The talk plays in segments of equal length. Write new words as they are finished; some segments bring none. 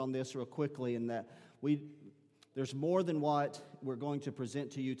on this real quickly, in that there's more than what we're going to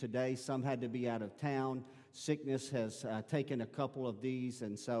present to you today. Some had to be out of town. Sickness has taken a couple of these,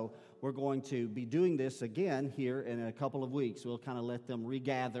 and so we're going to be doing this again here in a couple of weeks. We'll kind of let them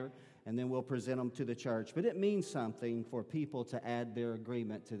regather, and then we'll present them to the church. But it means something for people to add their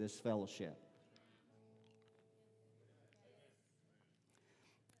agreement to this fellowship.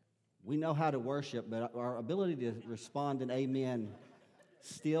 We know how to worship, but our ability to respond in amen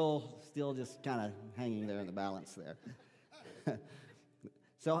still just kind of hanging there in the balance there.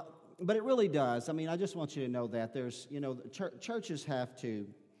 But it really does. I mean, I just want you to know that there's, churches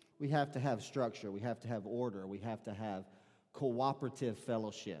we have to have structure. We have to have order. We have to have cooperative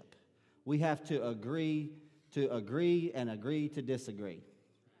fellowship. We have to agree and agree to disagree.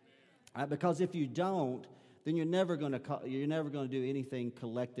 Right? Because if you don't, then you're never going to do anything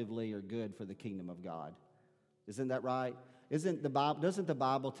collectively or good for the kingdom of God. Isn't that right? Doesn't the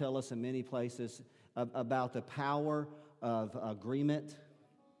Bible tell us in many places about the power of agreement,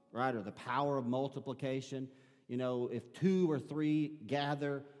 right? Or the power of multiplication? If 2 or 3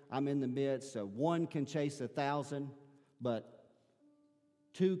 gather, I'm in the midst. So 1 can chase 1,000, but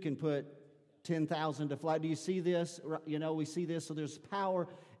 2 can put 10,000 to flight. Do you see this? We see this. So there's power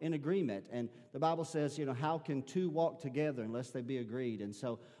in agreement. And the Bible says, how can 2 walk together unless they be agreed? And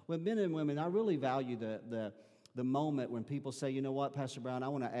so with men and women, I really value the moment when people say, you know what, Pastor Brown, I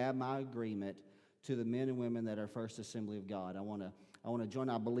want to add my agreement to the men and women that are First Assembly of God. I want to join.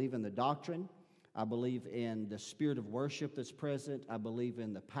 I believe in the doctrine. I believe in the spirit of worship that's present. I believe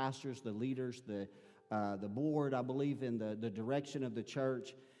in the pastors, the leaders, the board. I believe in the direction of the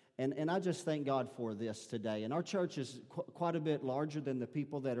church. And I just thank God for this today. And our church is quite a bit larger than the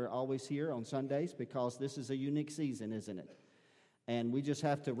people that are always here on Sundays, because this is a unique season, isn't it? And we just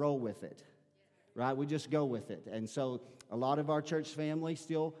have to roll with it, right? We just go with it. And so a lot of our church family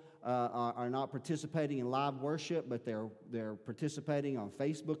still are not participating in live worship, but they're participating on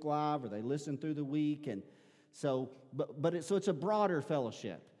Facebook Live, or they listen through the week. And so, so it's a broader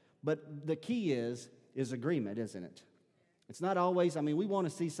fellowship. But the key is agreement, isn't it? It's not always, we want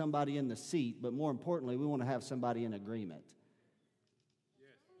to see somebody in the seat, but more importantly, we want to have somebody in agreement. Yes.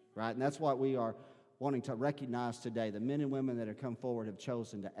 Right? And that's what we are wanting to recognize today. The men and women that have come forward have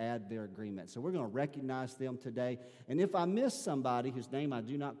chosen to add their agreement. So we're going to recognize them today. And if I miss somebody whose name I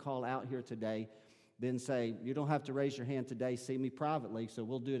do not call out here today, then say, you don't have to raise your hand today, see me privately, so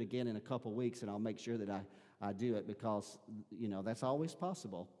we'll do it again in a couple weeks, and I'll make sure that I do it, because, that's always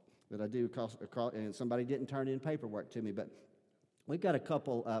possible. That I do, and somebody didn't turn in paperwork to me. But we've got a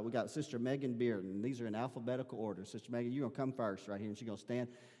couple. We got Sister Megan Beard, and these are in alphabetical order. Sister Megan, you're going to come first right here, and she's going to stand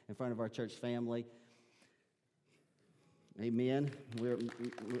in front of our church family. Amen.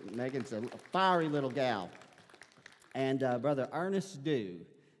 Megan's a fiery little gal. And Brother Ernest Dew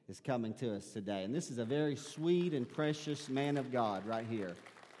is coming to us today. And this is a very sweet and precious man of God right here,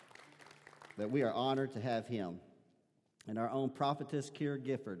 that we are honored to have him. And our own prophetess, Kira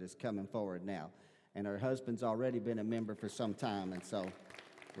Gifford, is coming forward now. And her husband's already been a member for some time, and so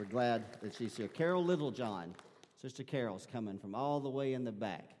we're glad that she's here. Carol Littlejohn. Sister Carol's coming from all the way in the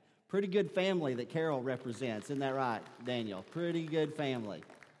back. Pretty good family that Carol represents. Isn't that right, Daniel? Pretty good family.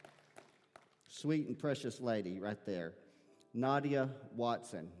 Sweet and precious lady right there. Nadia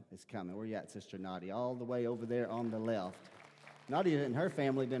Watson is coming. Where you at, Sister Nadia? All the way over there on the left. Nadia and her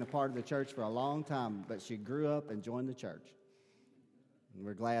family have been a part of the church for a long time, but she grew up and joined the church. And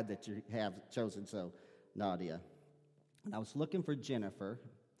we're glad that you have chosen so, Nadia. And I was looking for Jennifer.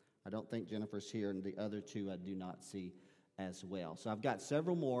 I don't think Jennifer's here, and the other 2 I do not see as well. So I've got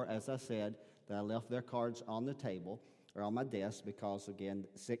several more, as I said, that I left their cards on the table or on my desk because, again,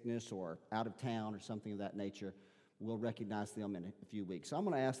 sickness or out of town or something of that nature. We'll recognize them in a few weeks. So I'm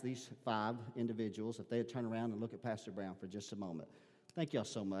going to ask these 5 individuals if they'd turn around and look at Pastor Brown for just a moment. Thank y'all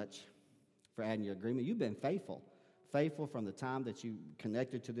so much for adding your agreement. You've been faithful from the time that you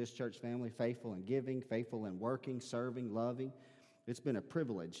connected to this church family, faithful in giving, faithful in working, serving, loving. It's been a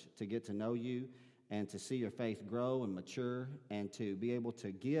privilege to get to know you and to see your faith grow and mature and to be able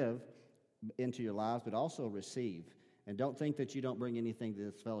to give into your lives, but also receive. And don't think that you don't bring anything to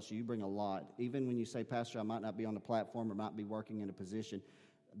this fellowship. You bring a lot. Even when you say, Pastor, I might not be on the platform or might be working in a position,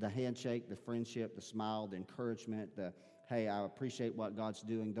 the handshake, the friendship, the smile, the encouragement, hey, I appreciate what God's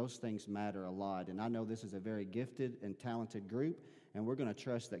doing, those things matter a lot. And I know this is a very gifted and talented group, and we're going to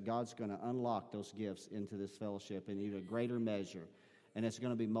trust that God's going to unlock those gifts into this fellowship in even a greater measure, and it's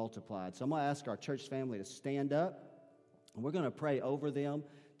going to be multiplied. So I'm going to ask our church family to stand up, and we're going to pray over them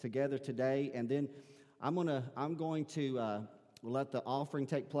together today, and then I'm going to we'll let the offering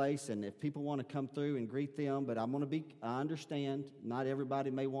take place, and if people want to come through and greet them, but I understand not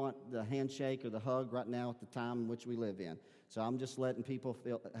everybody may want the handshake or the hug right now at the time in which we live in. So I'm just letting people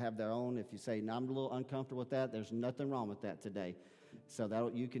have their own. If you say, no, I'm a little uncomfortable with that, there's nothing wrong with that today. So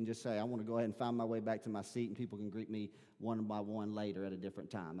that you can just say, I want to go ahead and find my way back to my seat, and people can greet me one by one later at a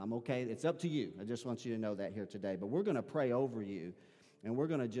different time. I'm okay. It's up to you. I just want you to know that here today. But we're going to pray over you, and we're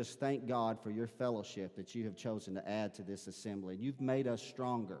going to just thank God for your fellowship that you have chosen to add to this assembly. You've made us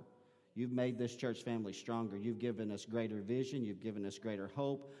stronger. You've made this church family stronger. You've given us greater vision. You've given us greater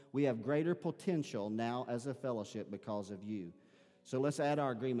hope. We have greater potential now as a fellowship because of you. So let's add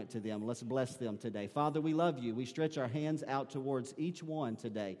our agreement to them. Let's bless them today. Father, we love you. We stretch our hands out towards each one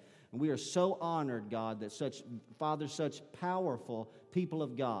today. And we are so honored, God, that such powerful people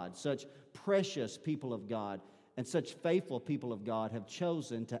of God, such precious people of God, and such faithful people of God have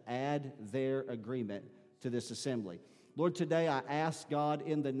chosen to add their agreement to this assembly. Lord, today I ask, God,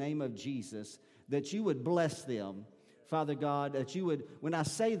 in the name of Jesus, that you would bless them. Father God, that you would, when I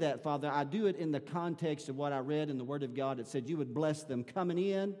say that, Father, I do it in the context of what I read in the Word of God. It said you would bless them coming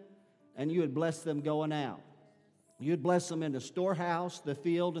in and you would bless them going out. You would bless them in the storehouse, the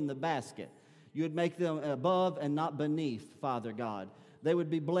field, and the basket. You would make them above and not beneath, Father God. They would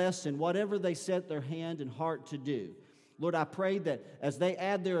be blessed in whatever they set their hand and heart to do. Lord, I pray that as they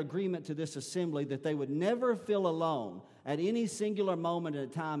add their agreement to this assembly, that they would never feel alone at any singular moment in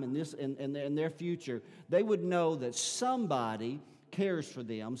time in their future. They would know that somebody cares for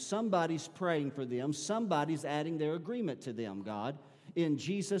them, somebody's praying for them, somebody's adding their agreement to them, God, in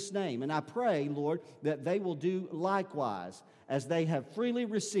Jesus' name. And I pray, Lord, that they will do likewise. As they have freely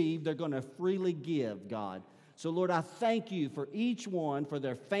received, they're going to freely give, God. So, Lord, I thank you for each one, for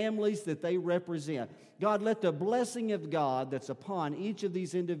their families that they represent. God, let the blessing of God that's upon each of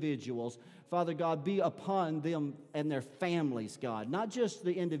these individuals, Father God, be upon them and their families, God. Not just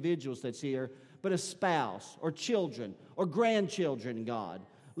the individuals that's here, but a spouse or children or grandchildren, God.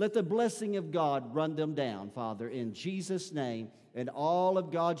 Let the blessing of God run them down, Father, in Jesus' name. And all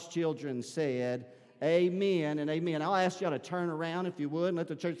of God's children said, amen and amen. I'll ask y'all to turn around if you would, and let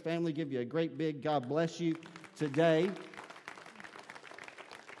the church family give you a great big God bless you today.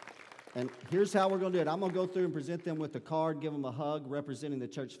 And here's how we're going to do it. I'm going to go through and present them with a card, give them a hug representing the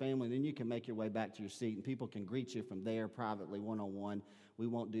church family, and then you can make your way back to your seat, and people can greet you from there privately, one-on-one. We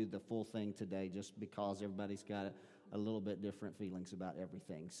won't do the full thing today just because everybody's got a little bit different feelings about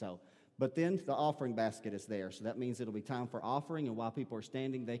everything. But then the offering basket is there, so that means it'll be time for offering, and while people are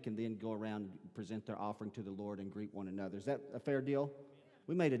standing, they can then go around and present their offering to the Lord and greet one another. Is that a fair deal?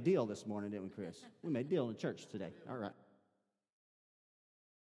 We made a deal this morning, didn't we, Chris? We made a deal in church today. All right.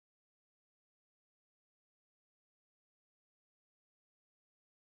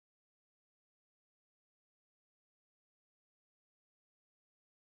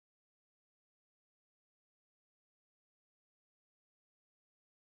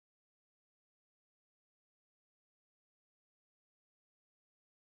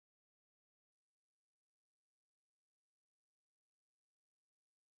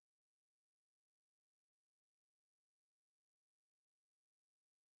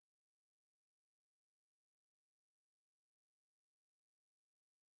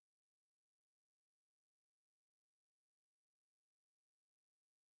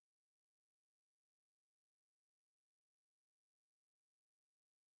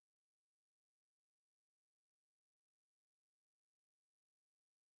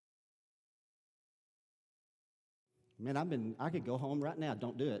 Man, I could go home right now.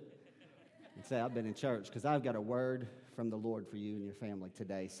 Don't do it. And say I've been in church, because I've got a word from the Lord for you and your family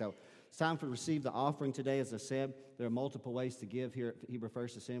today. So it's time to receive the offering today. As I said, there are multiple ways to give here at Hebrew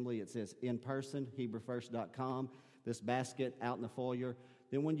First Assembly. It says in person, HebrewFirst.com, this basket out in the foyer.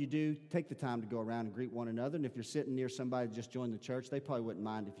 Then when you do, take the time to go around and greet one another. And if you're sitting near somebody that just joined the church, they probably wouldn't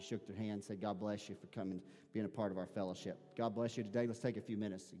mind if you shook their hand and said, God bless you for coming, being a part of our fellowship. God bless you today. Let's take a few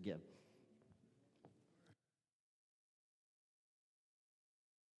minutes to give.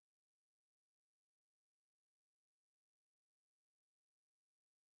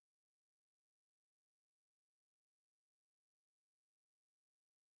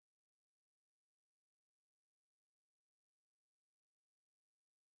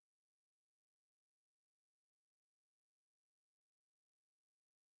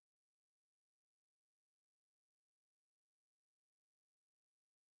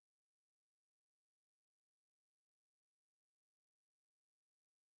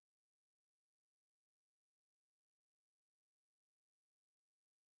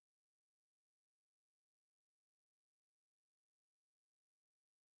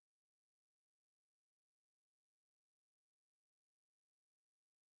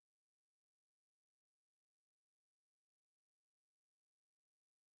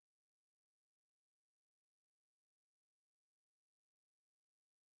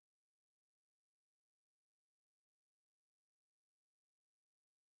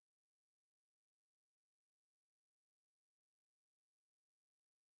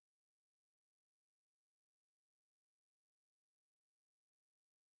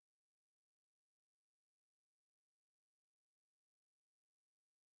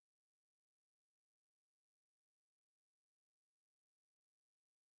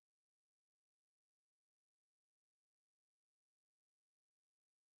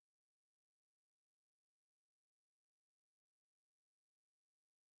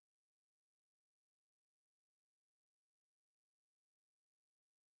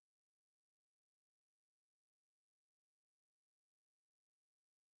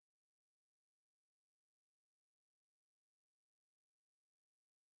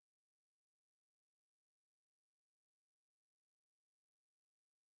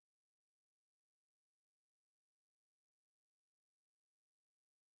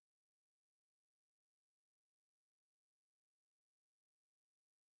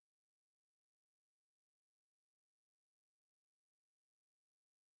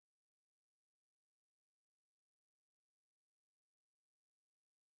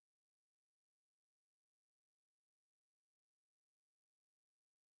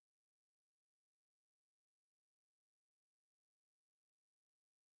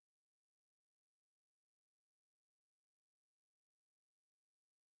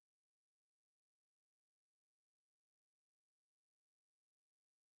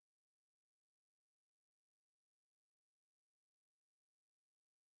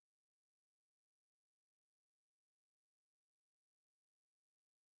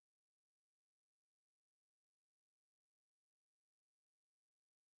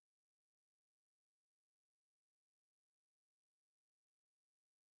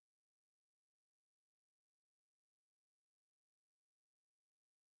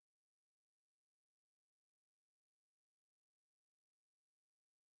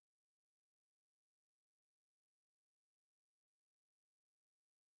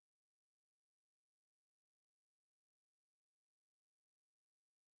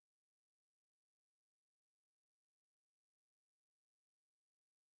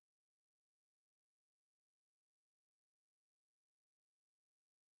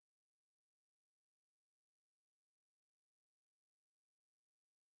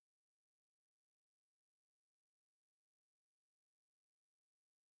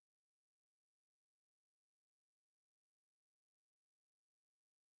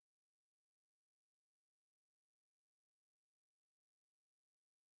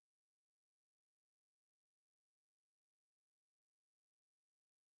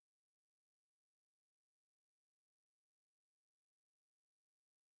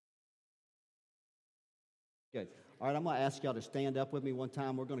 Good. All right, I'm going to ask y'all to stand up with me one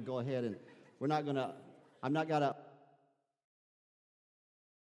time. We're going to go ahead and we're not going to, I'm not going to.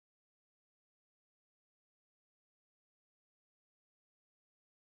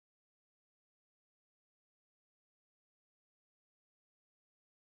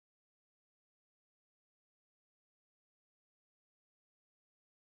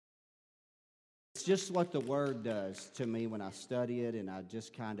 It's just what the Word does to me when I study it, and I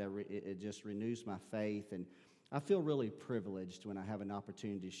just kind of, it just renews my faith. And I feel really privileged when I have an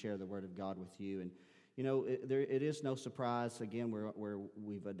opportunity to share the Word of God with you. And, you know, it is no surprise, again,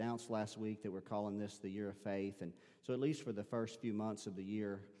 we've announced last week that we're calling this the Year of Faith. And so at least for the first few months of the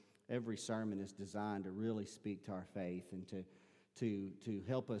year, every sermon is designed to really speak to our faith and to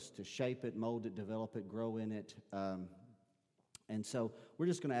help us to shape it, mold it, develop it, grow in it. And so we're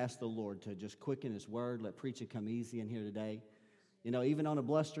just going to ask the Lord to just quicken His Word, let preaching come easy in here today. You know, even on a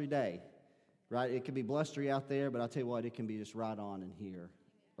blustery day, right? It can be blustery out there, but I'll tell you what, it can be just right on in here,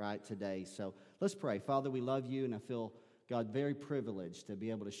 right, today. So let's pray. Father, we love you, and I feel, God, very privileged to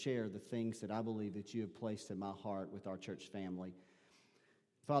be able to share the things that I believe that you have placed in my heart with our church family.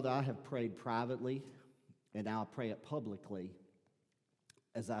 Father, I have prayed privately, and now I pray it publicly.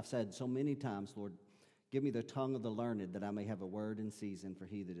 As I've said so many times, Lord, give me the tongue of the learned, that I may have a word in season for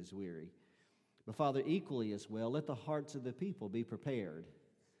he that is weary. But Father, equally as well, let the hearts of the people be prepared.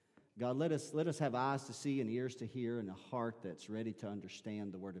 God, let us have eyes to see and ears to hear and a heart that's ready to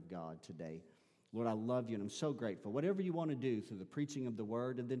understand the Word of God today. Lord, I love you, and I'm so grateful. Whatever you want to do through the preaching of the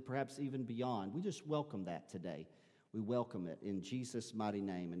Word, and then perhaps even beyond, we just welcome that today. We welcome it in Jesus' mighty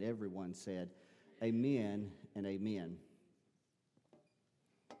name. And everyone said, amen and amen.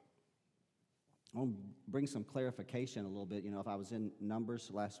 I want to bring some clarification a little bit. You know, if I was in Numbers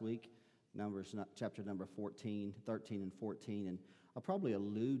last week, Numbers chapter number 13 and 14, and I'll probably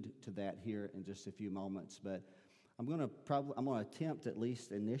allude to that here in just a few moments, but I'm going to attempt at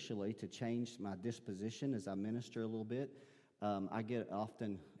least initially to change my disposition as I minister a little bit. I get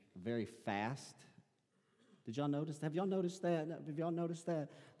often very fast. Did y'all notice? Have y'all noticed that? Have y'all noticed that?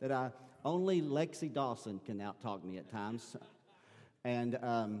 That only Lexi Dawson can out-talk me at times. And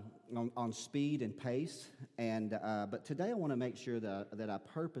on speed and pace, but today I want to make sure that I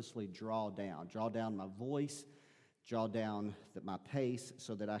purposely draw down my voice, draw down my pace,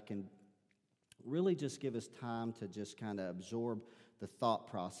 so that I can really just give us time to just kind of absorb the thought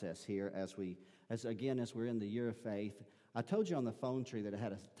process here as we're in the Year of Faith. I told you on the phone tree that I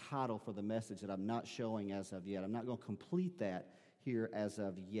had a title for the message that I'm not showing as of yet. I'm not going to complete that here as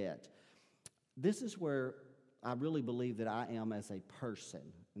of yet. This is where I really believe that I am as a person.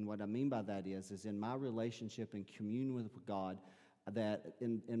 And what I mean by that is in my relationship and communion with God, that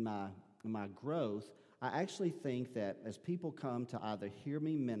in my growth, I actually think that as people come to either hear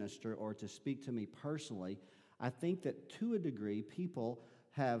me minister or to speak to me personally, I think that to a degree people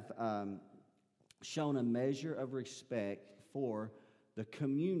have shown a measure of respect for the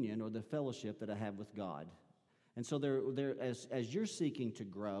communion or the fellowship that I have with God. And so as you're seeking to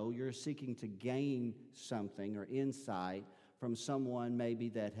grow, you're seeking to gain something or insight from someone maybe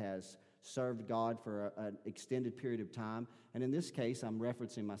that has served God for an extended period of time. And in this case, I'm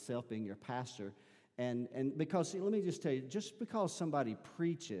referencing myself being your pastor. And because, let me just tell you, just because somebody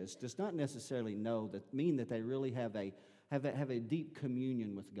preaches does not necessarily mean that they really have a deep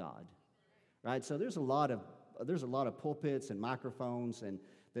communion with God, right? So there's a lot of pulpits and microphones, and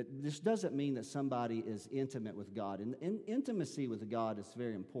that this doesn't mean that somebody is intimate with God. And intimacy with God is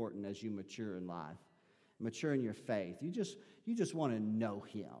very important as you mature in life, mature in your faith. You just want to know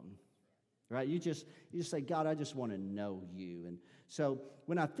Him, right? You just say, God, I just want to know you. And so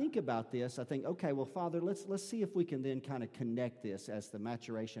when I think about this, I think, okay, well, Father, let's see if we can then kind of connect this as the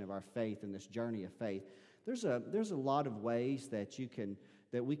maturation of our faith and this journey of faith. There's a lot of ways that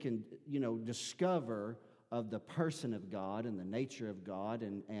we can discover of the person of God and the nature of God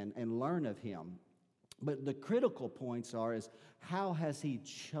and learn of Him. But the critical points is how has He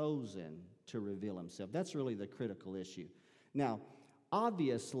chosen to reveal Himself? That's really the critical issue. Now,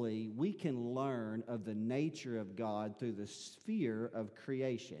 obviously, we can learn of the nature of God through the sphere of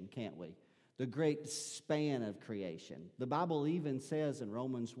creation, can't we? The great span of creation. The Bible even says in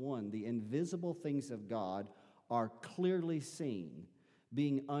Romans 1, the invisible things of God are clearly seen,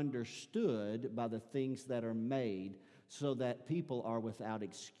 being understood by the things that are made, so that people are without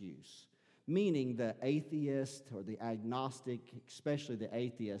excuse. Meaning the atheist or the agnostic, especially the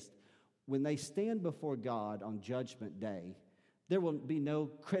atheist, when they stand before God on Judgment Day, there will be no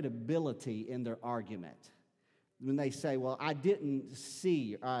credibility in their argument. When they say, well, I didn't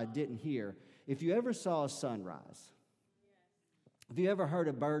see or I didn't hear. If you ever saw a sunrise, if you ever heard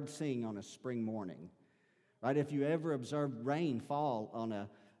a bird sing on a spring morning, right? If you ever observed rain fall on a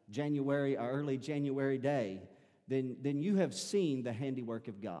January or early January day, then you have seen the handiwork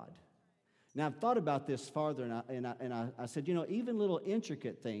of God. Now, I've thought about this farther, and I said, even little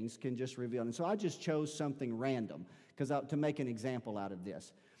intricate things can just reveal. And so I just chose something random to make an example out of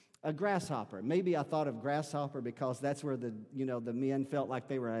this. A grasshopper. Maybe I thought of grasshopper because that's where the men felt like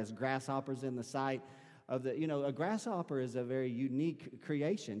they were as grasshoppers in the sight of a grasshopper is a very unique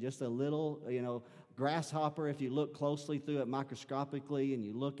creation, just a little, grasshopper. If you look closely through it microscopically and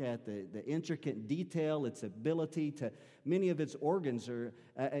you look at the intricate detail, its ability to, many of its organs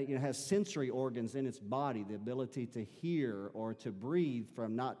has sensory organs in its body, the ability to hear or to breathe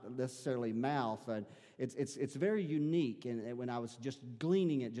from not necessarily mouth. And it's very unique. And when I was just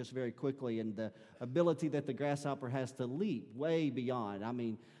gleaning it just very quickly, and the ability that the grasshopper has to leap way beyond. I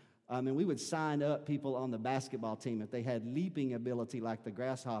mean, we would sign up people on the basketball team if they had leaping ability like the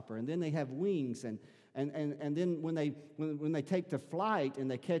grasshopper, and then they have wings, and then when they take to flight and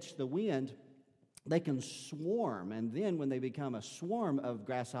they catch the wind, they can swarm, and then when they become a swarm of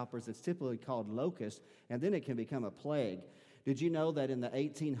grasshoppers, it's typically called locusts, and then it can become a plague. Did you know that in the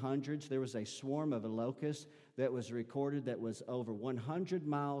 1800s there was a swarm of a locust that was recorded that was over 100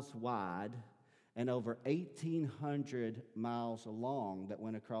 miles wide and over 1,800 miles long that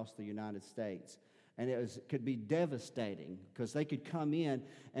went across the United States? And could be devastating because they could come in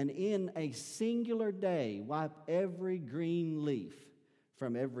and in a singular day wipe every green leaf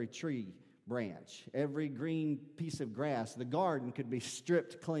from every tree branch, every green piece of grass. The garden could be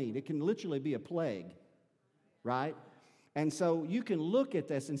stripped clean. It can literally be a plague, right? And so you can look at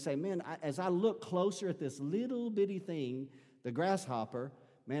this and say, man, as I look closer at this little bitty thing, the grasshopper,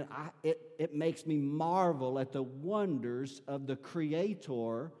 man, it makes me marvel at the wonders of the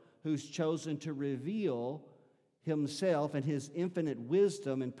Creator who's chosen to reveal himself and his infinite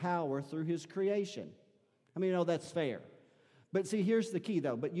wisdom and power through his creation. I mean, that's fair. But see, here's the key,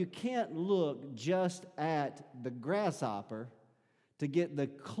 though. But you can't look just at the grasshopper to get the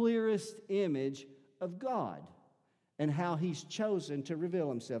clearest image of God and how he's chosen to reveal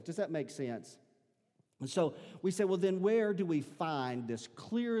himself. Does that make sense? And so we say, well, then where do we find this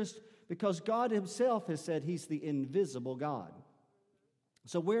clearest? Because God himself has said he's the invisible God.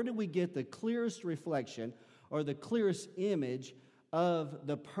 So where do we get the clearest reflection or the clearest image of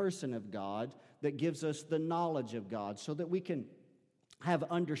the person of God that gives us the knowledge of God so that we can have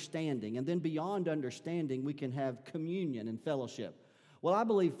understanding? And then beyond understanding, we can have communion and fellowship. Well, I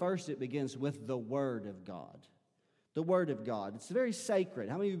believe first it begins with the Word of God. The Word of God. It's very sacred.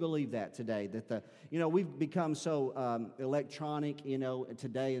 How many of you believe that today? That we've become so electronic,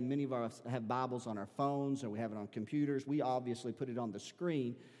 today, and many of us have Bibles on our phones or we have it on computers. We obviously put it on the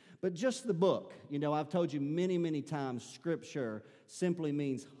screen. But just the book, I've told you many, many times, Scripture simply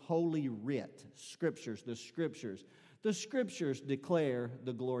means holy writ. Scriptures, the Scriptures. The Scriptures declare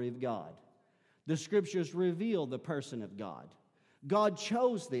the glory of God. The Scriptures reveal the person of God. God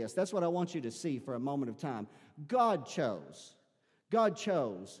chose this. That's what I want you to see for a moment of time. God chose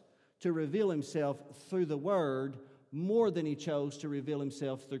to reveal himself through the Word more than he chose to reveal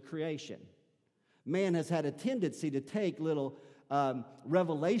himself through creation. Man has had a tendency to take little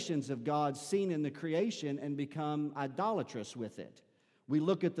revelations of God seen in the creation and become idolatrous with it. We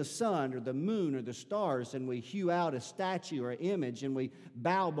look at the sun or the moon or the stars and we hew out a statue or an image and we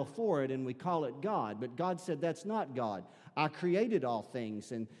bow before it and we call it God. But God said, that's not God. I created all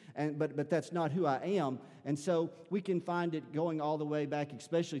things, but that's not who I am. And so we can find it going all the way back,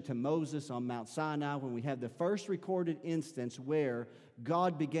 especially to Moses on Mount Sinai, when we have the first recorded instance where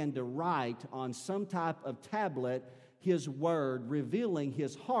God began to write on some type of tablet his word, revealing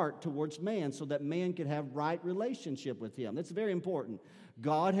his heart towards man so that man could have right relationship with him. That's very important.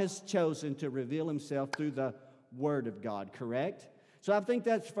 God has chosen to reveal himself through the Word of God, correct? So I think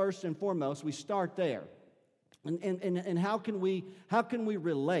that's first and foremost. We start there. And how can we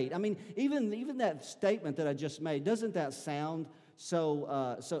relate? I mean, even that statement that I just made, doesn't that sound so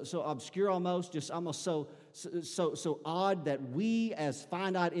obscure almost, just almost so odd that we as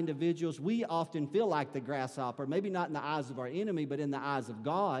finite individuals, we often feel like the grasshopper, maybe not in the eyes of our enemy, but in the eyes of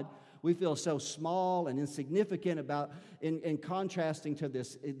God. We feel so small and insignificant in contrasting to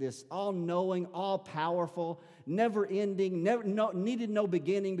this all-knowing, all-powerful, never-ending, needed no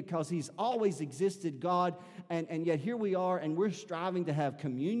beginning because he's always existed God. And yet here we are, and we're striving to have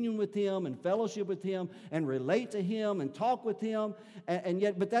communion with him and fellowship with him and relate to him and talk with him.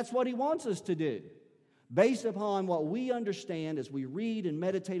 But that's what he wants us to do. Based upon what we understand as we read and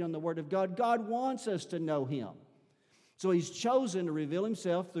meditate on the Word of God, God wants us to know him. So he's chosen to reveal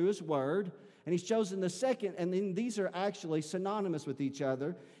himself through his Word, And He's chosen the second, and then these are actually synonymous with each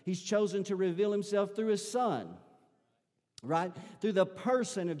other. He's chosen to reveal Himself through His Son, right? Through the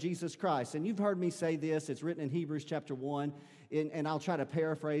person of Jesus Christ. And you've heard me say this. It's written in Hebrews chapter 1, and I'll try to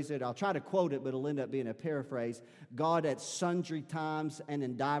paraphrase it. I'll try to quote it, but it'll end up being a paraphrase. God at sundry times and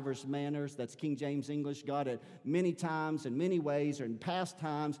in divers manners, that's King James English. God at many times and many ways, or in past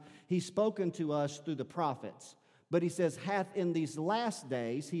times, He's spoken to us through the prophets. But He says, hath in these last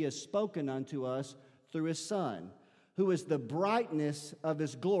days He has spoken unto us through His Son, who is the brightness of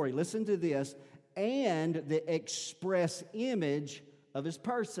His glory. Listen to this. And the express image of His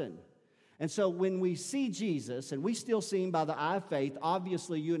person. And so when we see Jesus, and we still see Him by the eye of faith,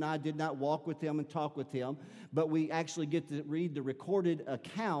 obviously you and I did not walk with Him and talk with Him, but we actually get to read the recorded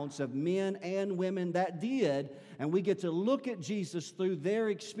accounts of men and women that did, and we get to look at Jesus through their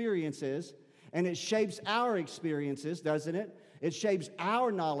experiences, and it shapes our experiences, doesn't it? It shapes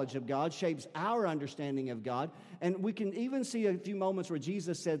our knowledge of God, shapes our understanding of God. And we can even see a few moments where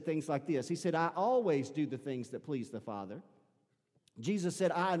Jesus said things like this. He said, I always do the things that please the Father. Jesus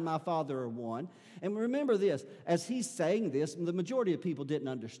said, I and my Father are one. And remember this, as He's saying this, the majority of people didn't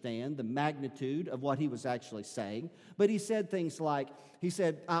understand the magnitude of what He was actually saying. But He said things like, He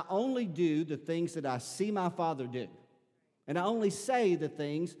said, I only do the things that I see my Father do. And I only say the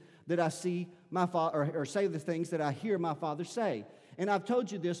things that I see my Father, or say the things that I hear my Father say. And I've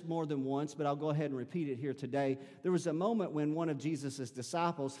told you this more than once, but I'll go ahead and repeat it here today. There was a moment when one of Jesus'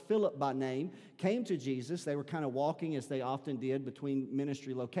 disciples, Philip by name, came to Jesus. They were kind of walking, as they often did, between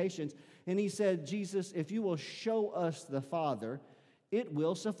ministry locations. And he said, Jesus, if you will show us the Father, it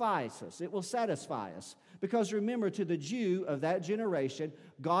will suffice us. It will satisfy us. Because remember, to the Jew of that generation,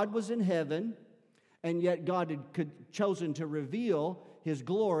 God was in heaven, and yet God had chosen to reveal His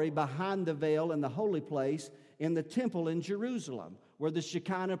glory behind the veil in the holy place in the temple in Jerusalem, where the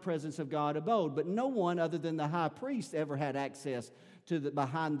Shekinah presence of God abode. But no one other than the high priest ever had access to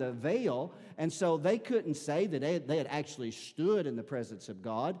behind the veil, and so they couldn't say that they had actually stood in the presence of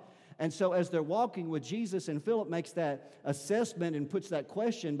God. And so as they're walking with Jesus, and Philip makes that assessment and puts that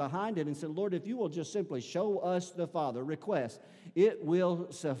question behind it and said, Lord, if you will just simply show us the Father, request, it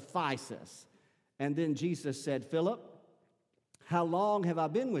will suffice us. And then Jesus said, Philip, how long have I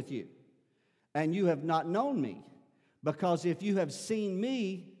been with you? And you have not known me, because if you have seen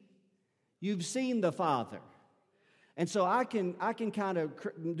me, you've seen the Father. And so I can kind of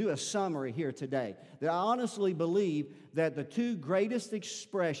do a summary here today, that I honestly believe that the two greatest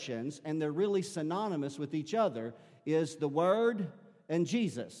expressions, and they're really synonymous with each other, is the Word and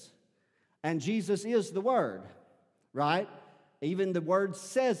Jesus. And Jesus is the Word, right? Even the Word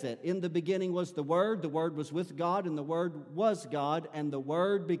says it. In the beginning was the Word was with God, and the Word was God, and the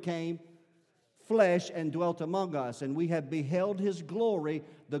Word became flesh and dwelt among us, and we have beheld His glory,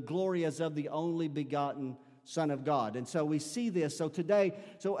 the glory as of the only begotten Son of God. And so we see this. So today,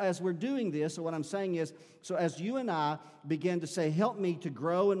 as we're doing this, so what I'm saying is, so as you and I begin to say, help me to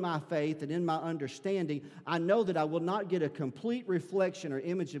grow in my faith and in my understanding, I know that I will not get a complete reflection or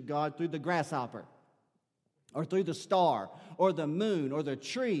image of God through the grasshopper, or through the star, or the moon, or the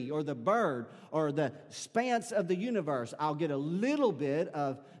tree, or the bird, or the expanse of the universe. I'll get a little bit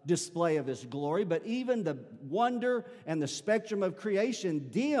of display of His glory, but even the wonder and the spectrum of creation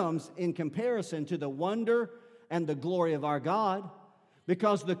dims in comparison to the wonder and the glory of our God,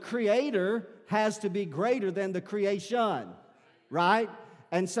 because the Creator has to be greater than the creation, right?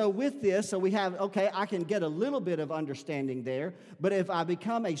 And so with this, so we have, okay, I can get a little bit of understanding there, but if I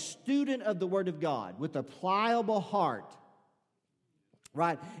become a student of the Word of God with a pliable heart,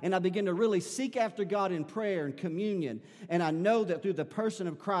 right, and I begin to really seek after God in prayer and communion, and I know that through the person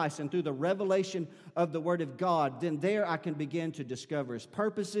of Christ and through the revelation of the Word of God, then there I can begin to discover His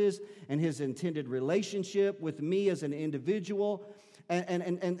purposes and His intended relationship with me as an individual,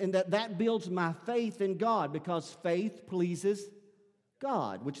 and that builds my faith in God, because faith pleases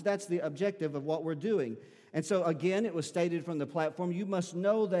God, which that's the objective of what we're doing. And so again, it was stated from the platform, you must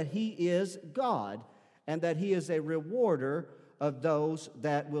know that He is God and that He is a rewarder of those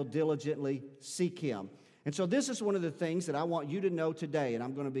that will diligently seek Him. And so this is one of the things that I want you to know today, and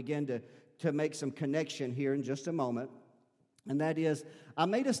I'm going to begin to make some connection here in just a moment. And that is, I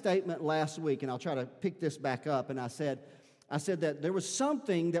made a statement last week, and I'll try to pick this back up, and I said that there was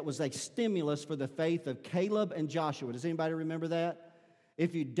something that was a stimulus for the faith of Caleb and Joshua. Does anybody remember that?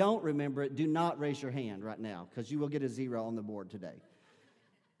 If you don't remember it, do not raise your hand right now, because you will get a 0 on the board today.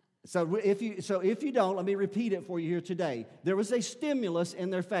 So if you don't, let me repeat it for you here today. There was a stimulus in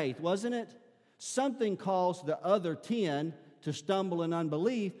their faith, wasn't it? Something caused the other 10 to stumble in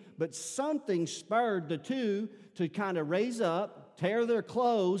unbelief, but something spurred the 2 to kind of raise up, tear their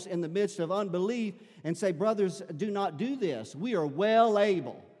clothes in the midst of unbelief and say, brothers, do not do this. We are well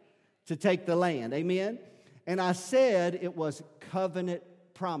able to take the land. Amen? And I said it was covenant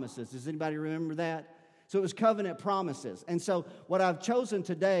promises. Does anybody remember that? So it was covenant promises. And so what I've chosen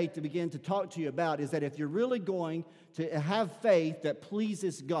today to begin to talk to you about is that if you're really going to have faith that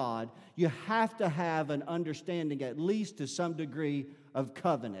pleases God, you have to have an understanding, at least to some degree, of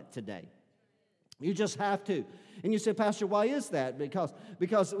covenant today. You just have to. And you say, Pastor, why is that?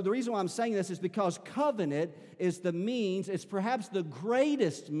 Because the reason why I'm saying this is because covenant is the means, it's perhaps the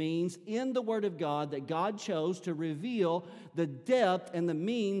greatest means in the Word of God that God chose to reveal the depth and the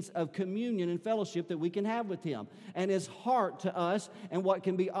means of communion and fellowship that we can have with Him, and His heart to us and what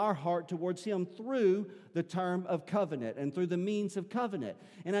can be our heart towards Him through the term of covenant and through the means of covenant.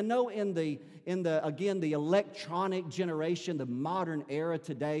 And I know in the electronic generation, the modern era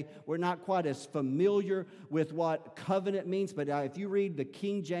today, we're not quite as familiar with what covenant means, but if you read the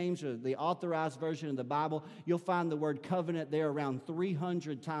King James or the authorized version of the Bible, you'll find the word covenant there around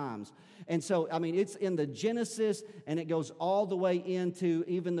 300 times. And so, I mean, it's in the Genesis, and it goes all the way into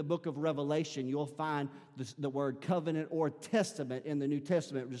even the book of Revelation. You'll find the word covenant or testament in the New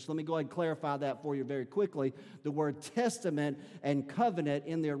Testament. Just let me go ahead and clarify that for you very quickly. The word testament and covenant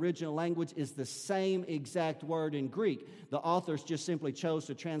in the original language is the same exact word in Greek. The authors just simply chose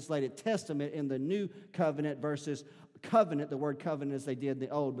to translate it testament in the New Covenant versus covenant, the word covenant, as they did in the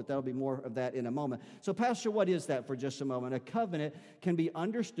old, but there'll be more of that in a moment. So, Pastor, what is that for just a moment? A covenant can be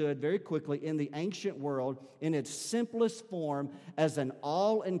understood very quickly in the ancient world in its simplest form as an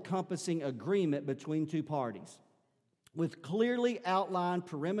all-encompassing agreement between two parties with clearly outlined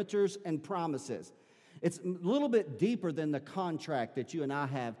perimeters and promises. It's a little bit deeper than the contract that you and I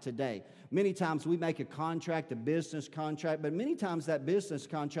have today. Many times we make a contract, a business contract, but many times that business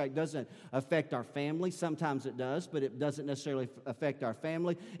contract doesn't affect our family. Sometimes it does, but it doesn't necessarily affect our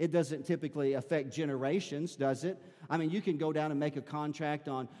family. It doesn't typically affect generations, does it? I mean, you can go down and make a contract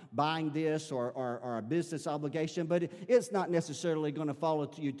on buying this or a business obligation, but it's not necessarily going to follow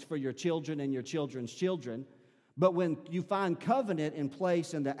to you for your children and your children's children. But when you find covenant in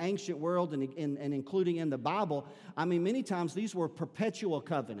place in the ancient world and including in the Bible, I mean, many times these were perpetual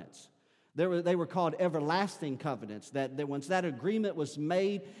covenants. They were called everlasting covenants, that once that agreement was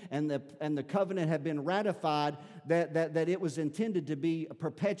made and the covenant had been ratified, that it was intended to be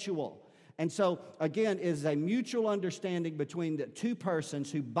perpetual. And so, again, it is a mutual understanding between the two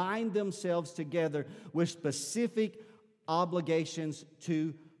persons who bind themselves together with specific obligations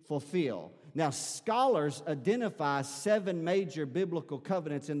to fulfill. Now, scholars identify 7 major biblical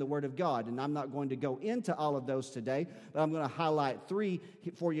covenants in the Word of God, and I'm not going to go into all of those today, but I'm going to highlight 3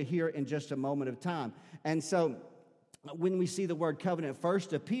 for you here in just a moment of time. And so, when we see the word covenant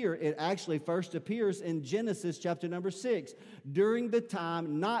first appear, it actually first appears in Genesis chapter number 6. During the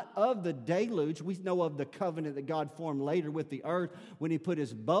time, not of the deluge, we know of the covenant that God formed later with the earth when He put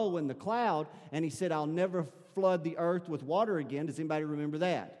His bow in the cloud, and He said, I'll never flood the earth with water again. Does anybody remember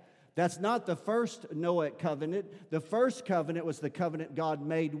that? That's not the first Noahic covenant. The first covenant was the covenant God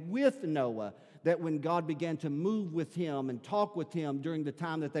made with Noah, that when God began to move with him and talk with him during the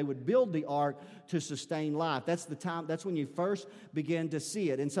time that they would build the ark to sustain life. That's the time, that's when you first begin to see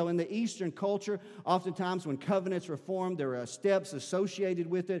it. And so in the Eastern culture, oftentimes when covenants were formed, there are steps associated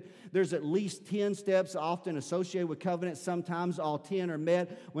with it. There's at least 10 steps often associated with covenants. Sometimes all 10 are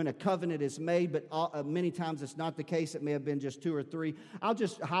met when a covenant is made, but many times it's not the case. It may have been just 2 or 3. I'll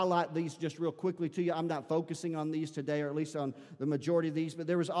just highlight these just real quickly to you. I'm not focusing on these today, or at least on the majority of these, but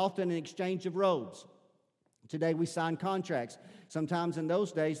there was often an exchange of robes. Today we sign contracts. Sometimes in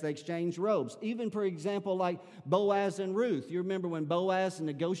those days they exchanged robes. Even, for example, like Boaz and Ruth. You remember when Boaz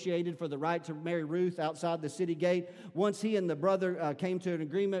negotiated for the right to marry Ruth outside the city gate? Once he and the brother came to an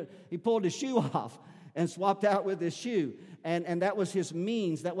agreement, he pulled his shoe off and swapped out with his shoe. And that was his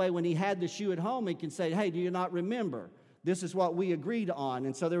means. That way when he had the shoe at home, he can say, hey, do you not remember? This is what we agreed on.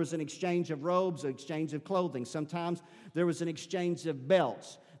 And so there was an exchange of robes, an exchange of clothing. Sometimes there was an exchange of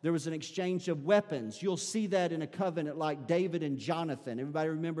belts. There was an exchange of weapons. You'll see that in a covenant like David and Jonathan. Everybody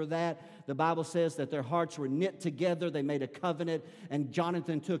remember that? The Bible says that their hearts were knit together. They made a covenant, and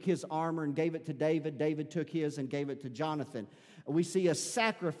Jonathan took his armor and gave it to David. David took his and gave it to Jonathan. We see a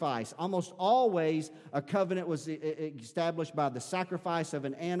sacrifice. Almost always a covenant was established by the sacrifice of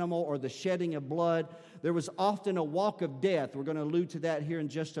an animal or the shedding of blood. There was often a walk of death. We're going to allude to that here in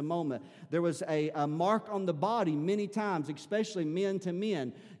just a moment. There was a mark on the body many times, especially men to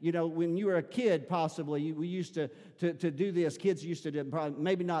men. You know, when you were a kid, possibly, we used to do this. Kids used to do, probably,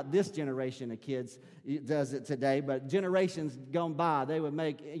 maybe not this generation of kids does it today, but generations gone by, they would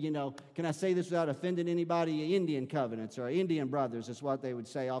make, you know, can I say this without offending anybody, Indian covenants or Indian brothers, is what they would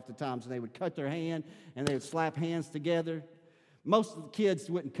say oftentimes. And they would cut their hand, and they would slap hands together. Most of the kids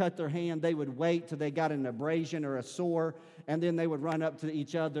wouldn't cut their hand. They would wait till they got an abrasion or a sore, and then they would run up to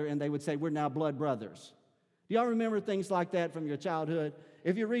each other, and they would say, we're now blood brothers. Do y'all remember things like that from your childhood?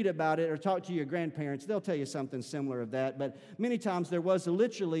 If you read about it or talk to your grandparents, they'll tell you something similar of that. But many times there was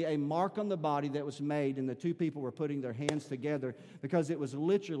literally a mark on the body that was made, and the two people were putting their hands together because it was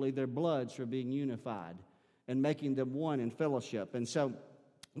literally their bloods for being unified and making them one in fellowship. And so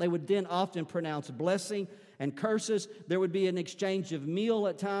they would then often pronounce blessing and curses. There would be an exchange of meal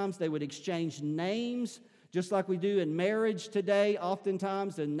at times. They would exchange names, just like we do in marriage today.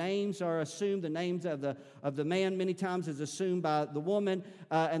 Oftentimes the names are assumed. The names of the man many times is assumed by the woman.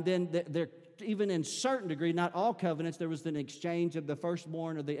 And then there, even in certain degree, not all covenants, there was an exchange of the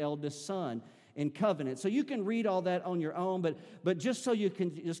firstborn or the eldest son in covenant. So you can read all that on your own, but just so you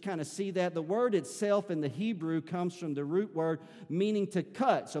can just kind of see that, the word itself in the Hebrew comes from the root word meaning to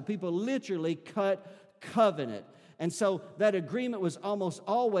cut. So people literally cut covenant. And so that agreement was almost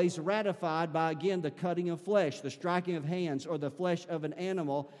always ratified by, again, the cutting of flesh, the striking of hands, or the flesh of an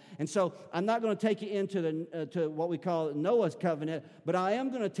animal. And so I'm not going to take you into to what we call Noah's covenant, but I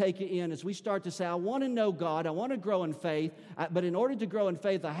am going to take you in as we start to say, I want to know God, I want to grow in faith, but in order to grow in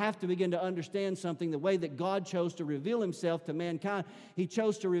faith, I have to begin to understand something, the way that God chose to reveal himself to mankind. He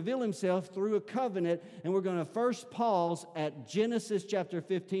chose to reveal himself through a covenant, and we're going to first pause at Genesis chapter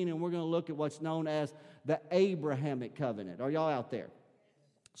 15, and we're going to look at what's known as the Abrahamic covenant. Are y'all out there?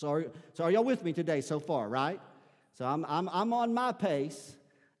 So are y'all with me today so far, right? So I'm on my pace,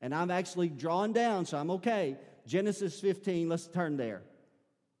 and I'm actually drawing down, so I'm okay. Genesis 15, let's turn there.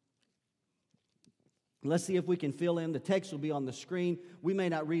 Let's see if we can fill in. The text will be on the screen. We may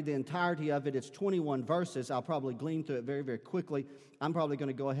not read the entirety of it. It's 21 verses. I'll probably glean through it very, very quickly. I'm probably going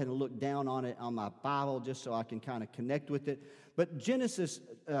to go ahead and look down on it on my Bible just so I can kind of connect with it. But Genesis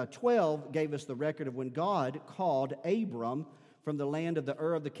 12 gave us the record of when God called Abram from the land of the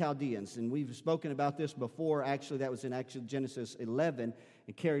Ur of the Chaldeans. And we've spoken about this before. Actually, that was in Genesis 11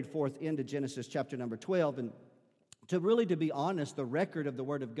 and carried forth into Genesis chapter number 12. And to be honest, the record of the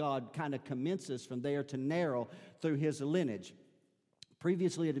Word of God kind of commences from there to narrow through his lineage.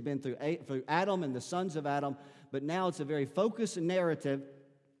 Previously, it had been through Adam and the sons of Adam, but now it's a very focused narrative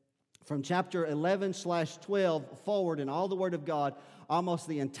from chapter 11/12 forward in all the Word of God. Almost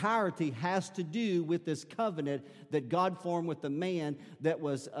the entirety has to do with this covenant that God formed with the man that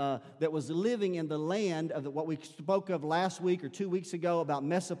was living in the land of what we spoke of last week or 2 weeks ago about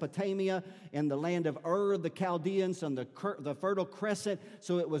Mesopotamia and the land of Ur of the Chaldeans on the Fertile Crescent.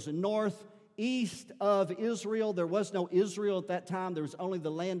 So it was northeast of Israel. There was no Israel at that time. There was only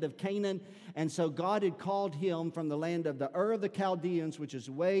the land of Canaan. And so God had called him from the land of the Ur of the Chaldeans, which is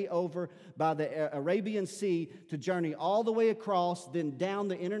way over by the Arabian Sea, to journey all the way across, then down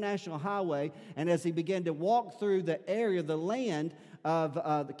the international highway. And as he began to walk through the area, the land of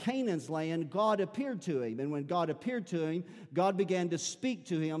the Canaan's land, God appeared to him. And when God appeared to him, God began to speak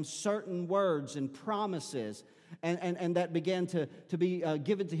to him certain words and promises. And that began to be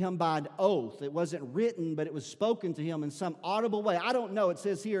given to him by an oath. It wasn't written, but it was spoken to him in some audible way. I don't know. It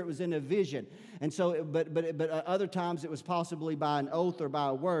says here it was in a vision. And so, but other times it was possibly by an oath or by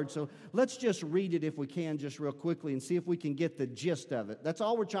a word. So let's just read it if we can, just real quickly, and see if we can get the gist of it. That's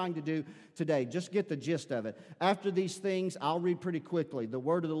all we're trying to do today. Just get the gist of it. After these things, I'll read pretty quickly. The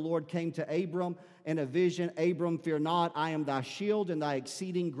word of the Lord came to Abram in a vision. Abram, fear not. I am thy shield and thy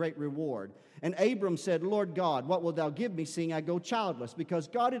exceeding great reward. And Abram said, Lord God, what wilt thou give me, seeing I go childless? Because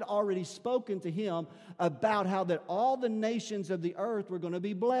God had already spoken to him about how that all the nations of the earth were going to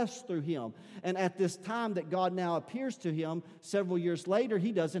be blessed through him. And at this time that God now appears to him, several years later,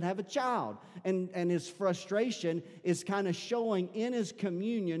 he doesn't have a child. And his frustration is kind of showing in his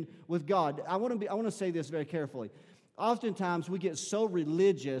communion with God. I want to say this very carefully. Oftentimes we get so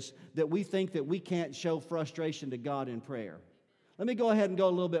religious that we think that we can't show frustration to God in prayer. Let me go ahead and go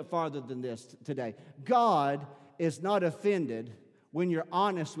a little bit farther than this today. God is not offended when you're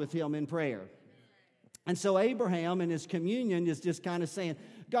honest with him in prayer. And so Abraham in his communion is just kind of saying,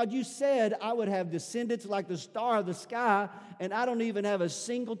 God, you said I would have descendants like the star of the sky, and I don't even have a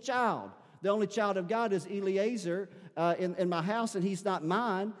single child. The only child of God is Eliezer in my house, and he's not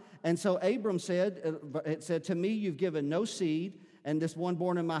mine. And so Abram said, it said, to me you've given no seed, and this one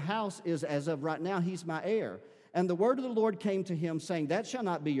born in my house is, as of right now, he's my heir. And the word of the Lord came to him, saying, that shall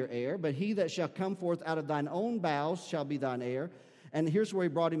not be your heir, but he that shall come forth out of thine own bowels shall be thine heir. And here's where he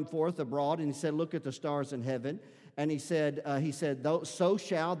brought him forth abroad, and he said, look at the stars in heaven, And he said, so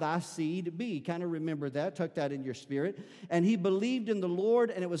shall thy seed be. Kind of remember that, tuck that in your spirit. And he believed in the Lord,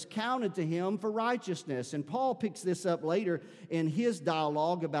 and it was counted to him for righteousness. And Paul picks this up later in his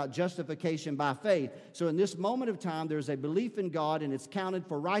dialogue about justification by faith. So in this moment of time, there's a belief in God, and it's counted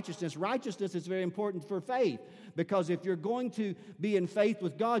for righteousness. Righteousness is very important for faith, because if you're going to be in faith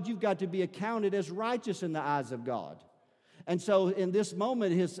with God, you've got to be accounted as righteous in the eyes of God. And so in this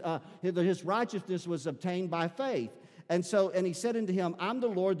moment, his righteousness was obtained by faith. And he said unto him, I'm the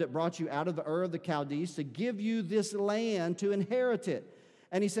Lord that brought you out of the Ur of the Chaldees to give you this land to inherit it.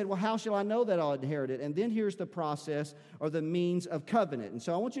 And he said, well, how shall I know that I'll inherit it? And then here's the process or the means of covenant. And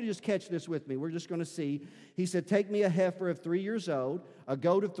so I want you to just catch this with me. We're just going to see. He said, take me a heifer of 3 years old, a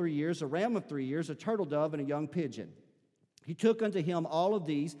goat of 3 years, a ram of 3 years, a turtle dove, and a young pigeon. He took unto him all of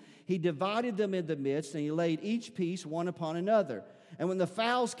these. He divided them in the midst, and he laid each piece one upon another. And when the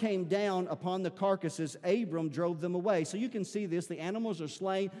fowls came down upon the carcasses, Abram drove them away. So you can see this. The animals are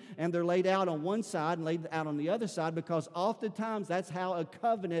slain, and they're laid out on one side and laid out on the other side, because oftentimes that's how a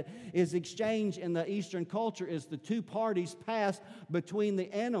covenant is exchanged in the Eastern culture, is the two parties pass between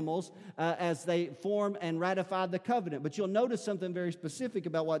the animals as they form and ratify the covenant. But you'll notice something very specific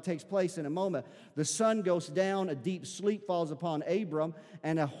about what takes place in a moment. The sun goes down, a deep sleep falls upon Abram,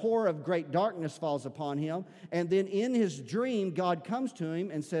 and a horror of great darkness falls upon him. And then in his dream, God comes to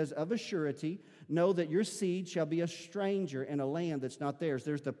him and says, of a surety, know that your seed shall be a stranger in a land that's not theirs.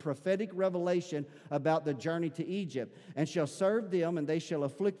 There's the prophetic revelation about the journey to Egypt. And shall serve them, and they shall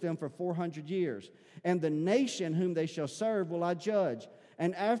afflict them for 400 years. And the nation whom they shall serve will I judge.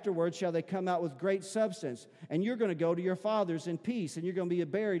 And afterwards shall they come out with great substance. And you're going to go to your fathers in peace, and you're going to be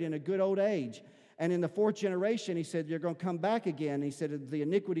buried in a good old age. And in the fourth generation, he said, you're going to come back again. He said, the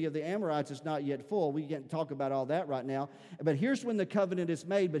iniquity of the Amorites is not yet full. We can't talk about all that right now. But here's when the covenant is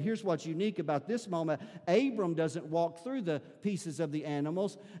made. But here's what's unique about this moment. Abram doesn't walk through the pieces of the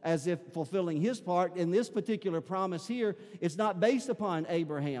animals as if fulfilling his part. In this particular promise here, it's not based upon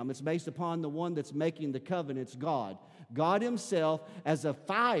Abraham. It's based upon the one that's making the covenant. It's God. God himself, as a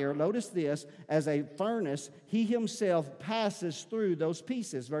fire, notice this, as a furnace, he himself passes through those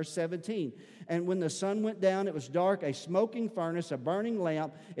pieces. Verse 17. And when the sun went down, it was dark, a smoking furnace, a burning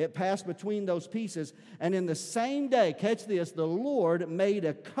lamp. It passed between those pieces. And in the same day, catch this, the Lord made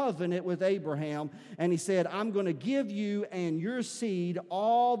a covenant with Abraham. And he said, I'm going to give you and your seed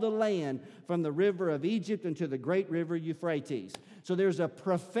all the land from the river of Egypt into the great river Euphrates. So there's a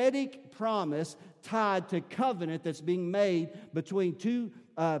prophetic promise tied to covenant that's being made between two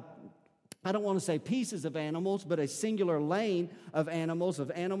I don't want to say pieces of animals, but a singular lane of animals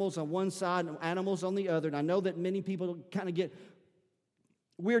on one side and animals on the other. And I know that many people kind of get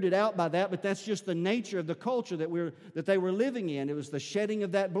weirded out by that, but that's just the nature of the culture that they were living in. It was the shedding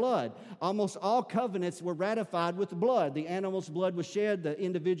of that blood. Almost all covenants were ratified with blood. The animal's blood was shed, the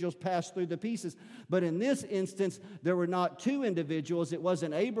individuals passed through the pieces. But in this instance, there were not two individuals. It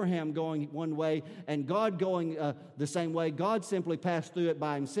wasn't Abraham going one way and God going the same way. God simply passed through it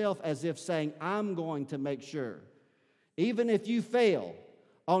by himself, as if saying, I'm going to make sure. Even if you fail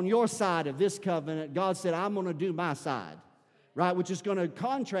on your side of this covenant, God said, I'm going to do my side. Right, which is going to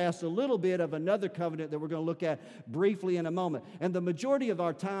contrast a little bit of another covenant that we're going to look at briefly in a moment. And the majority of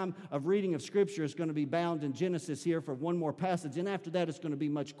our time of reading of Scripture is going to be bound in Genesis here for one more passage. And after that, it's going to be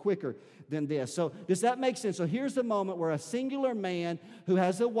much quicker than this. So does that make sense? So here's the moment where a singular man who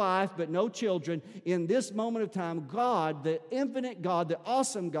has a wife but no children, in this moment of time, God, the infinite God, the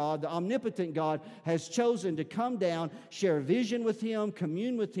awesome God, the omnipotent God, has chosen to come down, share vision with him,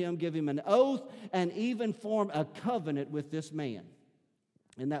 commune with him, give him an oath, and even form a covenant with this man.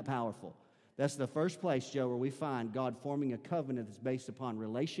 Isn't that powerful? That's the first place, Joe, where we find God forming a covenant that's based upon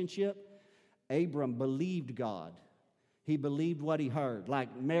relationship. Abram believed God. He believed what he heard,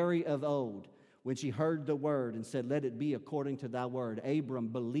 like Mary of old, when she heard the word and said, let it be according to thy word. Abram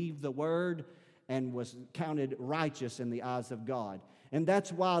believed the word and was counted righteous in the eyes of God. And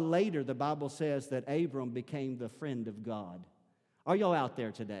that's why later the Bible says that Abram became the friend of God. Are y'all out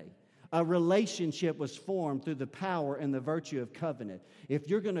there today? A relationship was formed through the power and the virtue of covenant. If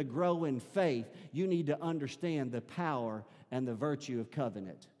you're going to grow in faith, you need to understand the power and the virtue of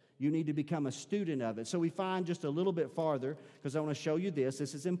covenant. You need to become a student of it. So we find just a little bit farther, because I want to show you this.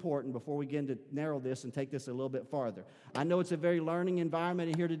 This is important before we begin to narrow this and take this a little bit farther. I know it's a very learning environment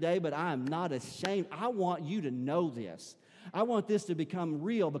in here today, but I am not ashamed. I want you to know this. I want this to become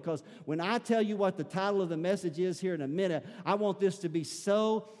real, because when I tell you what the title of the message is here in a minute, I want this to be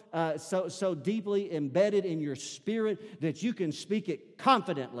so deeply embedded in your spirit that you can speak it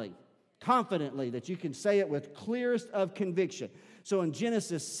confidently, that you can say it with clearest of conviction. So in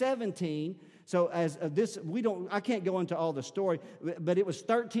Genesis 17, So as this, I can't go into all the story, but it was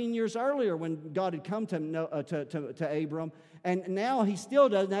 13 years earlier when God had come to Abram, and now he still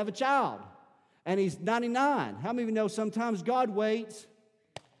doesn't have a child, and he's 99. How many of you know sometimes God waits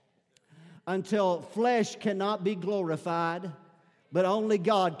until flesh cannot be glorified, but only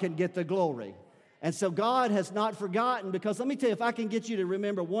God can get the glory? And so God has not forgotten, because let me tell you, if I can get you to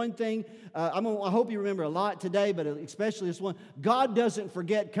remember one thing, I hope you remember a lot today, but especially this one, God doesn't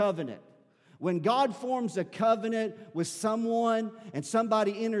forget covenant. When God forms a covenant with someone and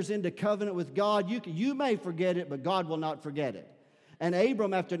somebody enters into covenant with God, you may forget it, but God will not forget it. And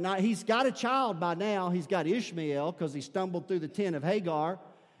Abram, he's got a child by now. He's got Ishmael because he stumbled through the tent of Hagar.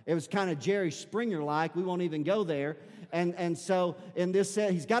 It was kind of Jerry Springer-like. We won't even go there. And so in this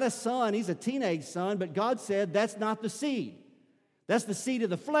set, he's got a son. He's a teenage son, but God said that's not the seed. That's the seed of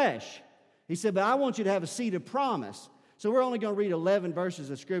the flesh. He said, but I want you to have a seed of promise. So we're only going to read 11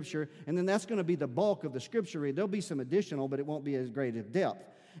 verses of Scripture, and then that's going to be the bulk of the Scripture read. There'll be some additional, but it won't be as great of depth.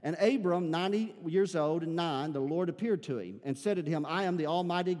 And Abram, 90 years old and 9, the Lord appeared to him and said to him, I am the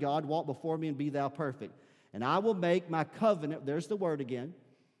Almighty God, walk before me and be thou perfect. And I will make my covenant, there's the word again,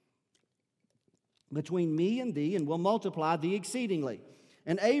 between me and thee, and will multiply thee exceedingly.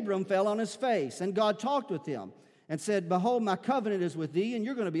 And Abram fell on his face, and God talked with him and said, behold, my covenant is with thee, and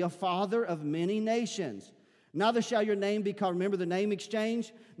you're going to be a father of many nations. Neither shall your name be called, remember the name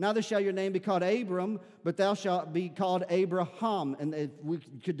exchange? Neither shall your name be called Abram, but thou shalt be called Abraham. And if we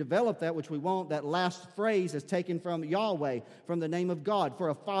could develop that, which we won't, that last phrase is taken from Yahweh, from the name of God. For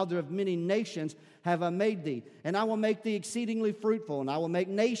a father of many nations have I made thee. And I will make thee exceedingly fruitful, and I will make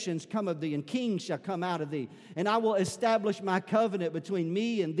nations come of thee, and kings shall come out of thee. And I will establish my covenant between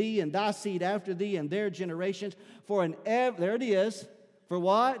me and thee and thy seed after thee and their generations for there it is, for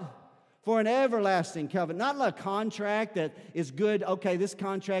what? For an everlasting covenant. Not like a contract that is good, okay, this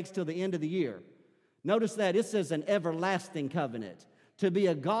contract's till the end of the year. Notice that it says an everlasting covenant. To be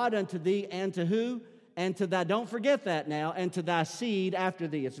a God unto thee, and to who? And to thy, don't forget that now, and to thy seed after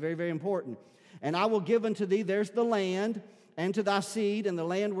thee. It's very, very important. And I will give unto thee, there's the land, and to thy seed, and the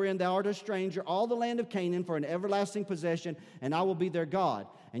land wherein thou art a stranger, all the land of Canaan for an everlasting possession, and I will be their God.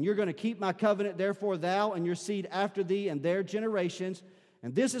 And you're going to keep my covenant, therefore thou and your seed after thee and their generations.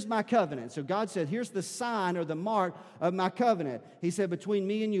 And this is my covenant. So God said, here's the sign or the mark of my covenant. He said, between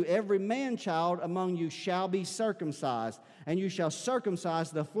me and you, every man-child among you shall be circumcised. And you shall circumcise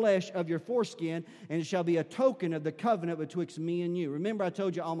the flesh of your foreskin, and it shall be a token of the covenant betwixt me and you. Remember, I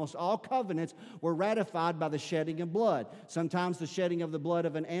told you almost all covenants were ratified by the shedding of blood. Sometimes the shedding of the blood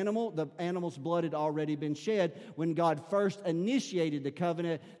of an animal, the animal's blood had already been shed when God first initiated the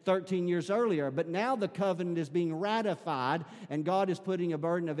covenant 13 years earlier. But now the covenant is being ratified, and God is putting a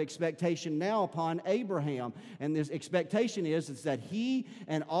burden of expectation now upon Abraham. And this expectation is that he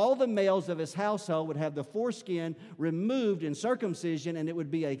and all the males of his household would have the foreskin removed in circumcision, and it would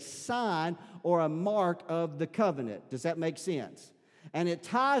be a sign or a mark of the covenant. Does that make sense? And it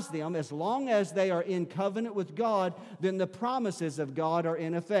ties them, as long as they are in covenant with God, then the promises of God are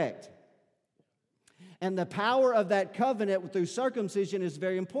in effect. And the power of that covenant through circumcision is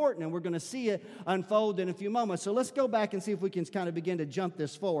very important, and we're going to see it unfold in a few moments. So let's go back and see if we can kind of begin to jump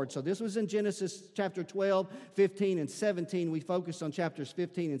this forward. So this was in Genesis chapter 12, 15, and 17. We focused on chapters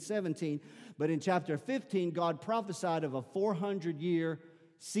 15 and 17. But in chapter 15, God prophesied of a 400-year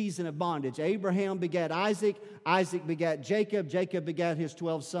season of bondage. Abraham begat Isaac. Isaac begat Jacob. Jacob begat his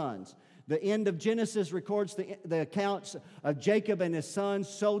 12 sons. The end of Genesis records the accounts of Jacob and his sons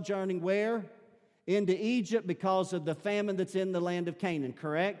sojourning where? Into Egypt because of the famine that's in the land of Canaan,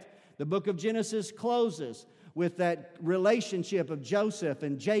 correct? The book of Genesis closes with that relationship of Joseph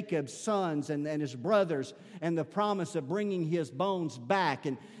and Jacob's sons and his brothers and the promise of bringing his bones back.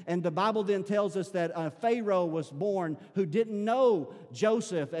 And the Bible then tells us that Pharaoh was born who didn't know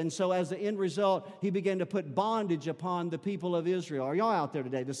Joseph. And so as the end result, he began to put bondage upon the people of Israel. Are y'all out there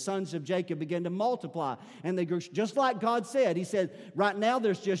today? The sons of Jacob began to multiply. And they grew just like God said. He said, right now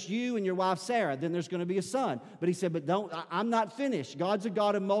there's just you and your wife Sarah. Then there's going to be a son. But he said, I'm not finished. God's a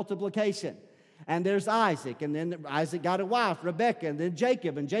God of multiplication. And there's Isaac, and then Isaac got a wife, Rebekah, and then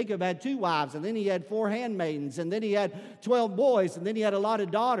Jacob. And Jacob had 2 wives, and then he had 4 handmaidens, and then he had 12 boys, and then he had a lot of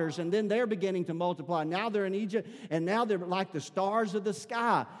daughters, and then they're beginning to multiply. Now they're in Egypt, and now they're like the stars of the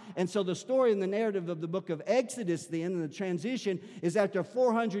sky. And so the story and the narrative of the book of Exodus then, and the transition, is after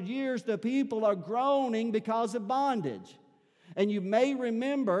 400 years, the people are groaning because of bondage. And you may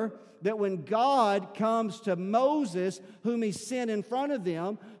remember that when God comes to Moses, whom he sent in front of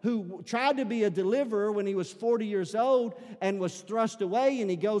them, who tried to be a deliverer when he was 40 years old and was thrust away, and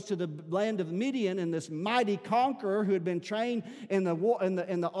he goes to the land of Midian, and this mighty conqueror who had been trained in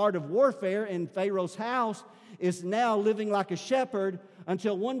the art of warfare in Pharaoh's house is now living like a shepherd,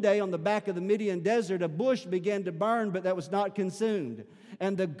 until one day on the back of the Midian desert, a bush began to burn, but that was not consumed.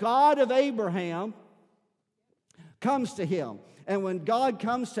 And the God of Abraham comes to him. And when God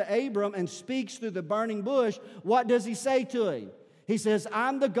comes to Abram and speaks through the burning bush, what does he say to him? He says,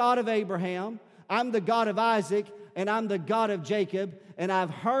 I'm the God of Abraham, I'm the God of Isaac, and I'm the God of Jacob, and I've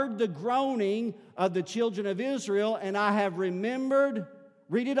heard the groaning of the children of Israel, and I have remembered,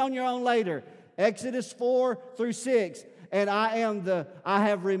 read it on your own later, Exodus 4 through 6, and I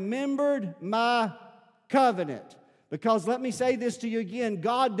have remembered my covenant. Because let me say this to you again,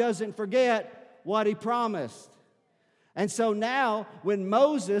 God doesn't forget what he promised. And so now, when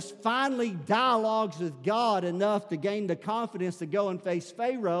Moses finally dialogues with God enough to gain the confidence to go and face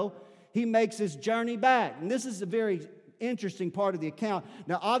Pharaoh, he makes his journey back. And this is a very interesting part of the account.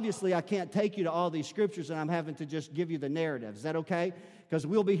 Now, obviously, I can't take you to all these scriptures, and I'm having to just give you the narrative. Is that okay? Because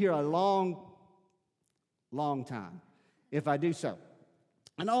we'll be here a long, long time if I do so.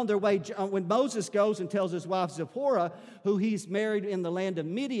 And on their way, when Moses goes and tells his wife Zipporah, who he's married in the land of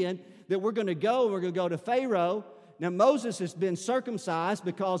Midian, that we're going to go to Pharaoh. Now, Moses has been circumcised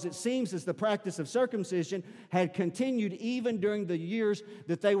because it seems as the practice of circumcision had continued even during the years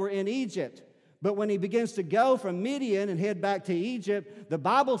that they were in Egypt. But when he begins to go from Midian and head back to Egypt, the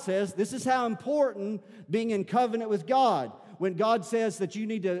Bible says this is how important being in covenant with God. When God says that you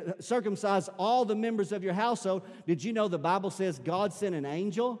need to circumcise all the members of your household, did you know the Bible says God sent an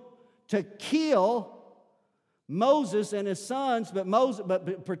angel to kill Moses and his sons,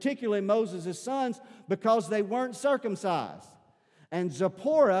 but particularly Moses' sons, because they weren't circumcised. And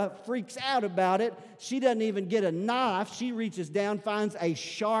Zipporah freaks out about it. She doesn't even get a knife. She reaches down, finds a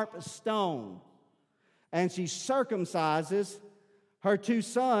sharp stone, and she circumcises her two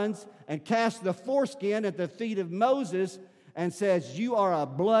sons and casts the foreskin at the feet of Moses and says, you are a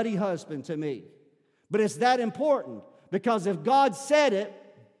bloody husband to me. But it's that important, because if God said it,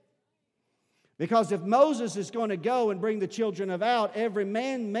 because if Moses is going to go and bring the children of out, every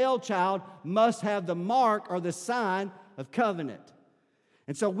male child must have the mark or the sign of covenant.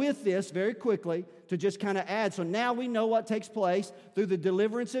 And so with this, very quickly, to just kind of add, so now we know what takes place through the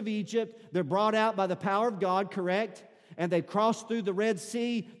deliverance of Egypt. They're brought out by the power of God, correct? And they've crossed through the Red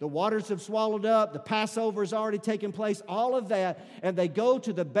Sea. The waters have swallowed up. The Passover has already taken place, all of that. And they go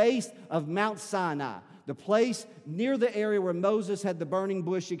to the base of Mount Sinai, the place near the area where Moses had the burning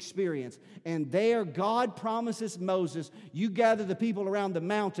bush experience. And there God promises Moses, you gather the people around the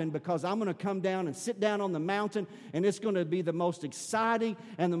mountain, because I'm going to come down and sit down on the mountain, and it's going to be the most exciting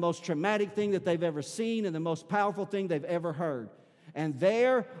and the most traumatic thing that they've ever seen and the most powerful thing they've ever heard. And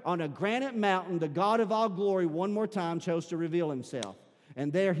there on a granite mountain, the God of all glory one more time chose to reveal himself.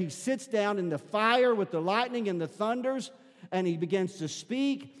 And there he sits down in the fire with the lightning and the thunders, and he begins to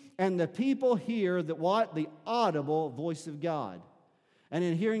speak. And the people hear the audible voice of God. And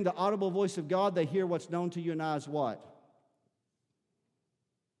in hearing the audible voice of God, they hear what's known to you and I as what?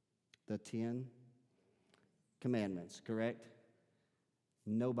 The 10 Commandments, correct?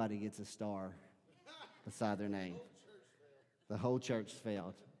 Nobody gets a star beside their name. The whole church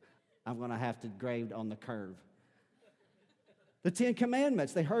failed. I'm going to have to grade on the curve. The 10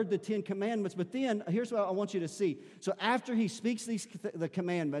 Commandments. They heard the 10 Commandments, but then, here's what I want you to see. So after he speaks the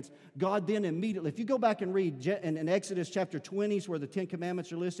commandments, God then immediately, if you go back and read in Exodus chapter 20, where the 10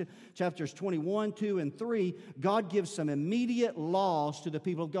 Commandments are listed, chapters 21, 2, and 3, God gives some immediate laws to the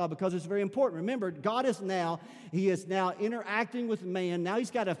people of God, because it's very important. Remember, God is now interacting with man. Now he's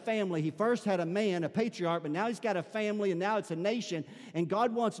got a family. He first had a man, a patriarch, but now he's got a family, and now it's a nation. And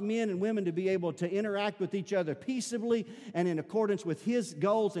God wants men and women to be able to interact with each other peaceably and in accordance with his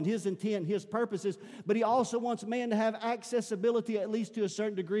goals and his intent and his purposes, but he also wants man to have accessibility, at least to a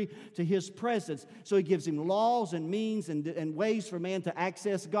certain degree, to his presence. So he gives him laws and means and ways for man to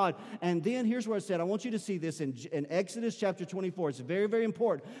access God. And then here's where it said, I want you to see this in Exodus chapter 24. It's very, very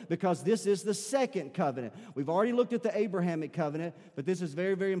important, because this is the second covenant. We've already looked at the Abrahamic covenant, but this is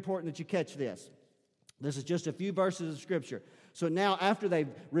very, very important that you catch this. This is just a few verses of Scripture. So now, after they've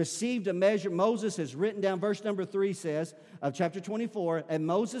received a measure, Moses has written down, verse number 3 says, of chapter 24, and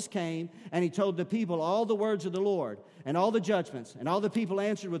Moses came, and he told the people all the words of the Lord, and all the judgments, and all the people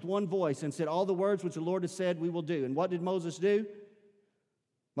answered with one voice, and said, all the words which the Lord has said we will do. And what did Moses do?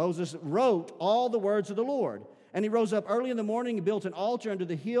 Moses wrote all the words of the Lord. And he rose up early in the morning and built an altar under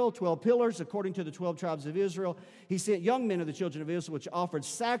the hill, 12 pillars, according to the 12 tribes of Israel. He sent young men of the children of Israel, which offered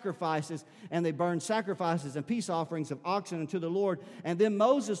sacrifices, and they burned sacrifices and peace offerings of oxen unto the Lord. And then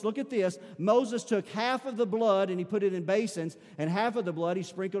Moses, look at this, Moses took half of the blood and he put it in basins, and half of the blood he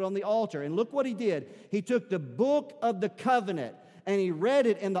sprinkled on the altar. And look what he did. He took the book of the covenant, and he read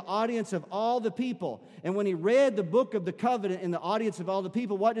it in the audience of all the people. And when he read the book of the covenant in the audience of all the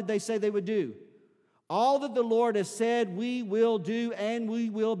people, what did they say they would do? All that the Lord has said we will do, and we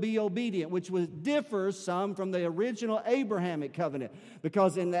will be obedient, which differs some from the original Abrahamic covenant.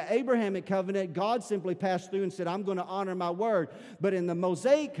 Because in the Abrahamic covenant, God simply passed through and said, I'm going to honor my word. But in the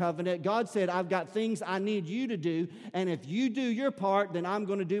Mosaic covenant, God said, I've got things I need you to do, and if you do your part, then I'm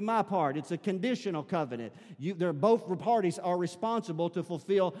going to do my part. It's a conditional covenant. Both parties are responsible to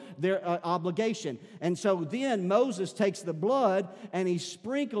fulfill their obligation. And so then Moses takes the blood and he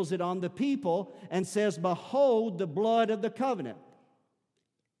sprinkles it on the people and says, behold the blood of the covenant.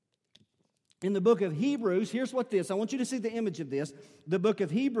 In the book of Hebrews, here's what this, I want you to see the image of this. The book of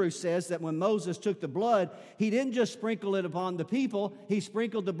Hebrews says that when Moses took the blood, he didn't just sprinkle it upon the people, he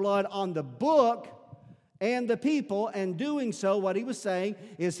sprinkled the blood on the book and the people, and doing so, what he was saying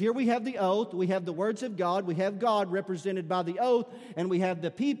is, here we have the oath, we have the words of God, we have God represented by the oath, and we have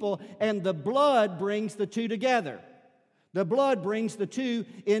the people, and the blood brings the two together. The blood brings the two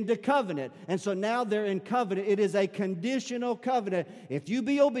into covenant. And so now they're in covenant. It is a conditional covenant. If you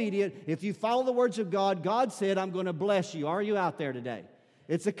be obedient, if you follow the words of God, God said, I'm going to bless you. Are you out there today?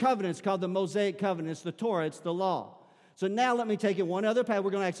 It's a covenant. It's called the Mosaic covenant. It's the Torah. It's the law. So now let me take it one other path.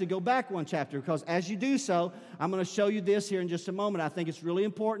 We're going to actually go back one chapter, because as you do so, I'm going to show you this here in just a moment. I think it's really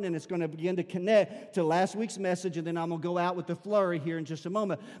important, and it's going to begin to connect to last week's message, and then I'm going to go out with the flurry here in just a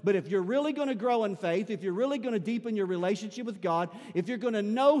moment. But if you're really going to grow in faith, if you're really going to deepen your relationship with God, if you're going to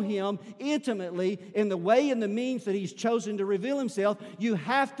know Him intimately in the way and the means that He's chosen to reveal Himself, you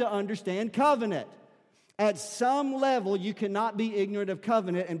have to understand covenant. At some level, you cannot be ignorant of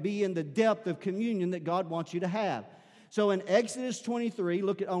covenant and be in the depth of communion that God wants you to have. So in Exodus 23,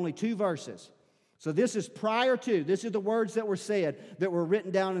 look at only 2 verses. So this is prior to, this is the words that were said, that were written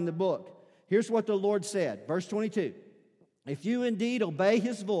down in the book. Here's what the Lord said, verse 22. If you indeed obey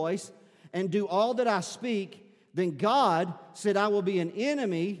His voice and do all that I speak, then God said, I will be an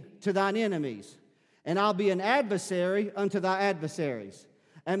enemy to thine enemies, and I'll be an adversary unto thy adversaries.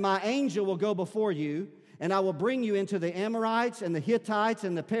 And my angel will go before you, and I will bring you into the Amorites and the Hittites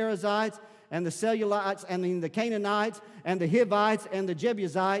and the Perizzites and the Cellulites, and the Canaanites, and the Hivites, and the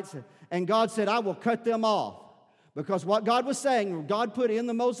Jebusites. And God said, I will cut them off. Because what God was saying, God put in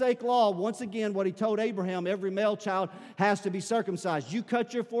the Mosaic law, once again, what He told Abraham, every male child has to be circumcised. You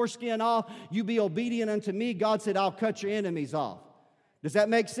cut your foreskin off, you be obedient unto me. God said, I'll cut your enemies off. Does that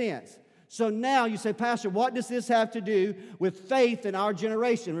make sense? So now you say, Pastor, what does this have to do with faith in our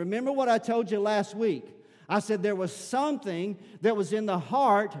generation? Remember what I told you last week. I said there was something that was in the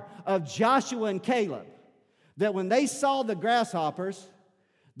heart of Joshua and Caleb, that when they saw the grasshoppers,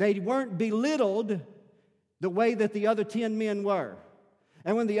 they weren't belittled the way that the other 10 men were.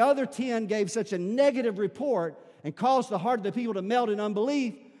 And when the other 10 gave such a negative report and caused the heart of the people to melt in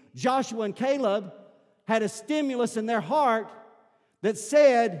unbelief, Joshua and Caleb had a stimulus in their heart that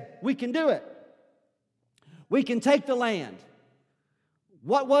said, we can do it. We can take the land.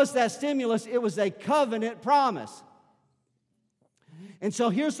 What was that stimulus? It was a covenant promise. And so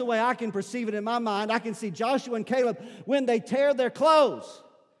here's the way I can perceive it in my mind. I can see Joshua and Caleb when they tear their clothes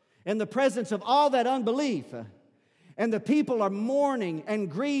in the presence of all that unbelief. And the people are mourning and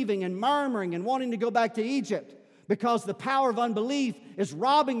grieving and murmuring and wanting to go back to Egypt because the power of unbelief is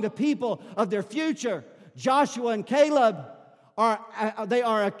robbing the people of their future. Joshua and Caleb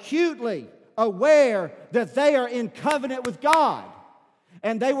are acutely aware that they are in covenant with God.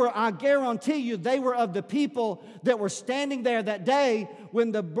 And they were, I guarantee you, they were of the people that were standing there that day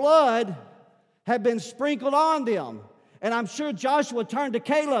when the blood had been sprinkled on them. And I'm sure Joshua turned to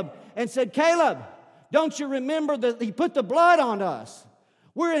Caleb and said, Caleb, don't you remember that He put the blood on us?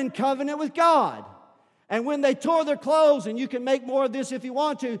 We're in covenant with God. And when they tore their clothes, and you can make more of this if you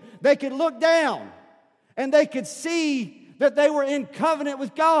want to, they could look down and they could see that they were in covenant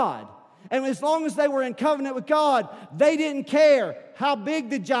with God. And as long as they were in covenant with God, they didn't care how big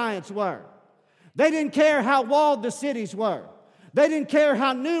the giants were. They didn't care how walled the cities were. They didn't care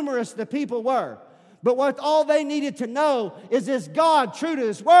how numerous the people were. But what all they needed to know is God true to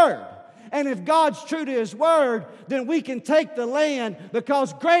His word? And if God's true to His word, then we can take the land,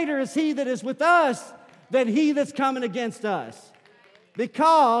 because greater is He that is with us than he that's coming against us.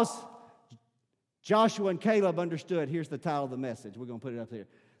 Because Joshua and Caleb understood. Here's the title of the message. We're going to put it up here.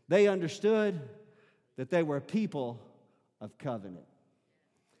 They understood that they were a people of covenant.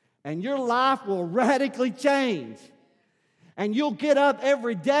 And your life will radically change. And you'll get up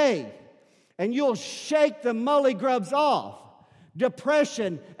every day and you'll shake the mully grubs off.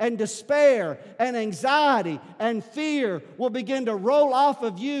 Depression and despair and anxiety and fear will begin to roll off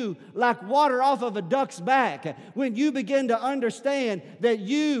of you like water off of a duck's back when you begin to understand that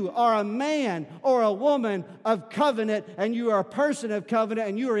you are a man or a woman of covenant and you are a person of covenant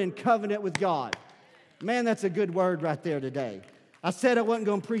and you are in covenant with God. Man, that's a good word right there today. I said I wasn't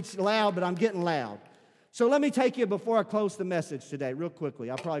going to preach loud, but I'm getting loud. So let me take you before I close the message today real quickly.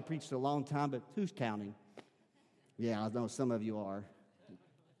 I probably preached a long time, but who's counting? Yeah, I know some of you are.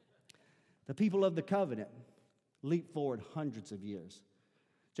 The people of the covenant leap forward hundreds of years.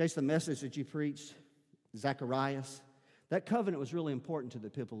 Jason, the message that you preached, Zacharias, that covenant was really important to the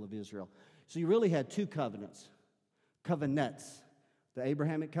people of Israel. So you really had two covenants, covenants, the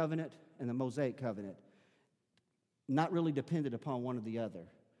Abrahamic covenant and the Mosaic covenant, not really dependent upon one or the other.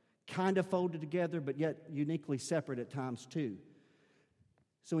 Kind of folded together, but yet uniquely separate at times too.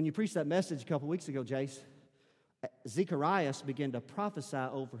 So when you preached that message a couple weeks ago, Jace, Zacharias began to prophesy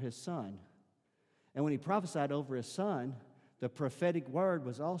over his son. And when he prophesied over his son, the prophetic word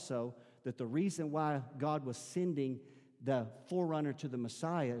was also that the reason why God was sending the forerunner to the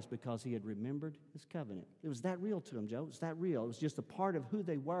Messiah is because he had remembered his covenant. It was that real to him, Joe. It was that real. It was just a part of who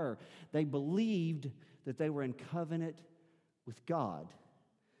they were. They believed that they were in covenant with God.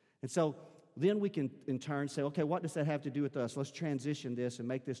 And so then we can, in turn, say, okay, what does that have to do with us? Let's transition this and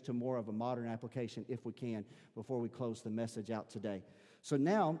make this to more of a modern application, if we can, before we close the message out today. So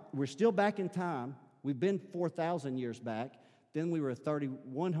now, we're still back in time. We've been 4,000 years back. Then we were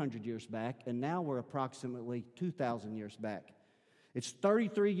 3,100 years back. And now we're approximately 2,000 years back. It's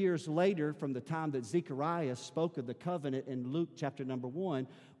 33 years later from the time that Zechariah spoke of the covenant in Luke chapter number 1,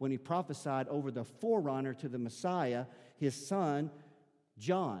 when he prophesied over the forerunner to the Messiah, his son,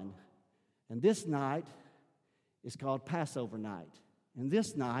 John. And this night is called Passover night. And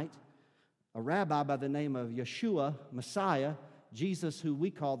this night, a rabbi by the name of Yeshua, Messiah, Jesus, who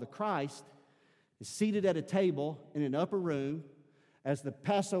we call the Christ, is seated at a table in an upper room as the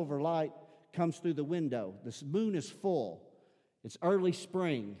Passover light comes through the window. The moon is full. It's early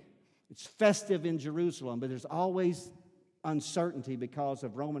spring. It's festive in Jerusalem, but there's always uncertainty because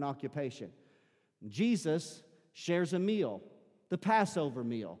of Roman occupation. Jesus shares a meal, the Passover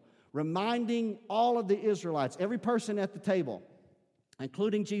meal, reminding all of the Israelites, every person at the table,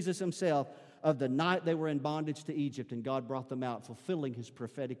 including Jesus himself, of the night they were in bondage to Egypt and God brought them out, fulfilling his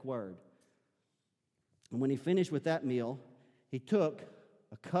prophetic word. And when he finished with that meal, he took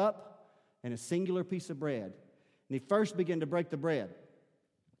a cup and a singular piece of bread. And he first began to break the bread.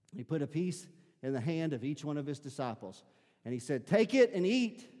 He put a piece in the hand of each one of his disciples. And he said, "Take it and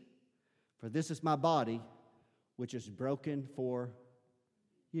eat, for this is my body, which is broken for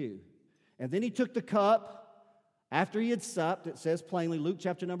you." And then he took the cup after he had supped. It says plainly, Luke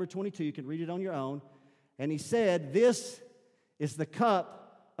chapter number 22, you can read it on your own. And he said, "This is the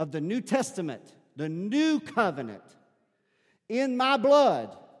cup of the New Testament, the new covenant, in my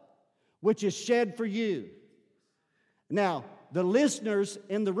blood, which is shed for you." Now, the listeners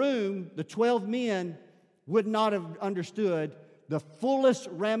in the room, the 12 men, would not have understood the fullest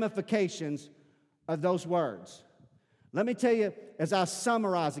ramifications of those words. Let me tell you, as I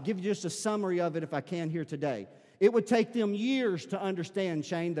summarize it, give you just a summary of it if I can here today. It would take them years to understand,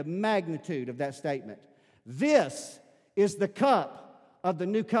 Shane, the magnitude of that statement. This is the cup of the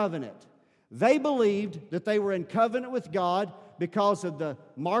new covenant. They believed that they were in covenant with God because of the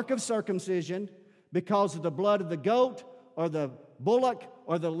mark of circumcision, because of the blood of the goat or the bullock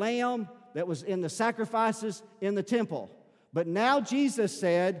or the lamb that was in the sacrifices in the temple. But now Jesus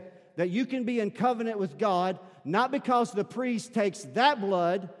said that you can be in covenant with God not because the priest takes that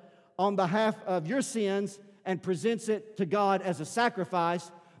blood on behalf of your sins and presents it to God as a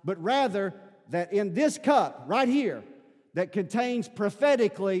sacrifice, but rather that in this cup right here that contains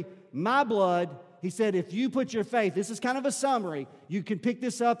prophetically my blood, he said, if you put your faith, this is kind of a summary, you can pick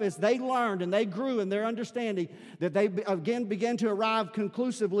this up as they learned and they grew in their understanding, that they again began to arrive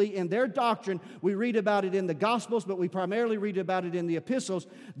conclusively in their doctrine. We read about it in the Gospels, but we primarily read about it in the epistles.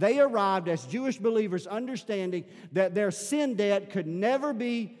 They arrived as Jewish believers understanding that their sin debt could never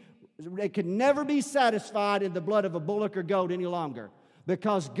be satisfied in the blood of a bullock or goat any longer,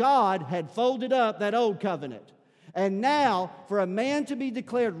 because God had folded up that old covenant. And now, for a man to be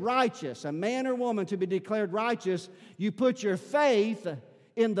declared righteous, a man or woman to be declared righteous, you put your faith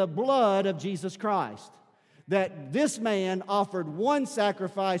in the blood of Jesus Christ. That this man offered one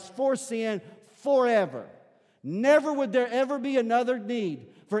sacrifice for sin forever. Never would there ever be another need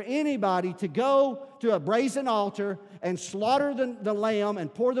for anybody to go to a brazen altar and slaughter the lamb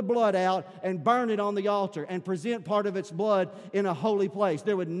and pour the blood out and burn it on the altar and present part of its blood in a holy place.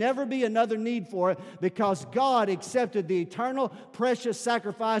 There would never be another need for it because God accepted the eternal, precious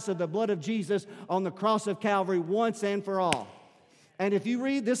sacrifice of the blood of Jesus on the cross of Calvary once and for all. And if you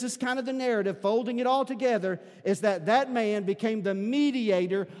read, this is kind of the narrative, folding it all together, is that man became the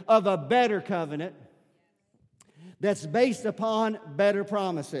mediator of a better covenant that's based upon better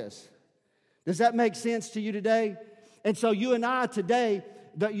promises. Does that make sense to you today? And so you and I today,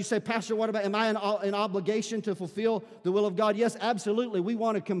 that you say, Pastor, what about, am I in obligation to fulfill the will of God? Yes, absolutely. We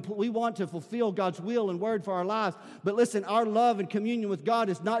want to fulfill God's will and word for our lives. But listen, our love and communion with God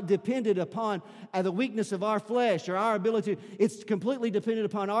is not dependent upon the weakness of our flesh or our ability. It's completely dependent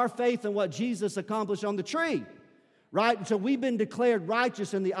upon our faith and what Jesus accomplished on the tree. Right? So we've been declared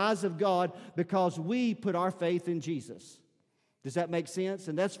righteous in the eyes of God because we put our faith in Jesus. Does that make sense?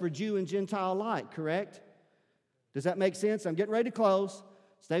 And that's for Jew and Gentile alike, correct? Does that make sense? I'm getting ready to close.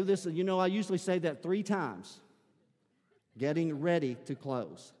 Stay with this. You know, I usually say that 3 times. Getting ready to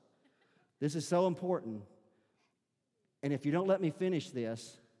close. This is so important. And if you don't let me finish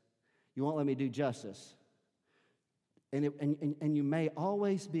this, you won't let me do justice. And you may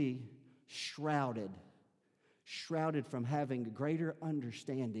always be shrouded from having a greater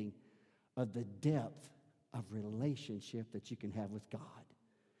understanding of the depth of relationship that you can have with God.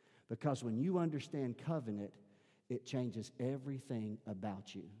 Because when you understand covenant, it changes everything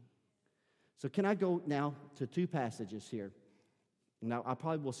about you. So can I go now to 2 passages here? Now, I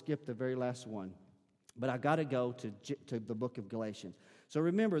probably will skip the very last one, but I got to go to the book of Galatians. So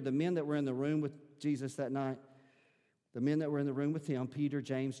remember, the men that were in the room with Jesus that night, the men that were in the room with him, Peter,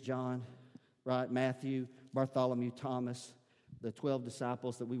 James, John, right, Matthew, Bartholomew, Thomas, the 12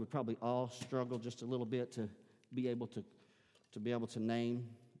 disciples that we would probably all struggle just a little bit to be able to name.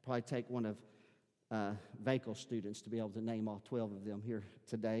 Probably take one of Vakel students to be able to name all 12 of them here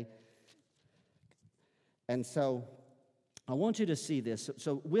today. And so I want you to see this.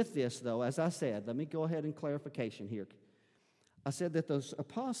 So with this, though, as I said, let me go ahead and clarification here. I said that those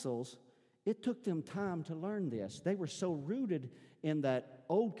apostles, it took them time to learn this. They were so rooted in that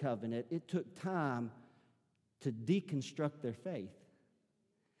old covenant, it took time to deconstruct their faith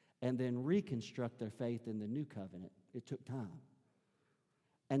and then reconstruct their faith in the new covenant. It took time.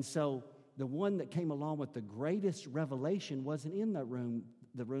 And so the one that came along with the greatest revelation wasn't in the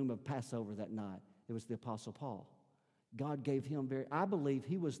room of Passover that night. It was the Apostle Paul. God gave him I believe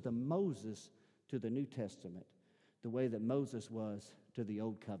he was the Moses to the New Testament, the way that Moses was to the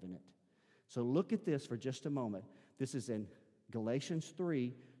Old Covenant. So look at this for just a moment. This is in Galatians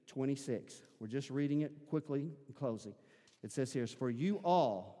 3:26. We're just reading it quickly and closing. It says here, for ye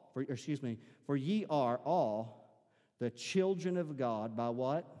are all the children of God by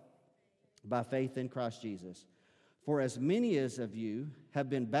what? By faith in Christ Jesus. For as many as of you have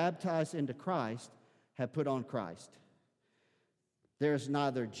been baptized into Christ have put on Christ. There is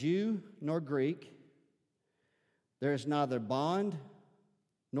neither Jew nor Greek. There is neither bond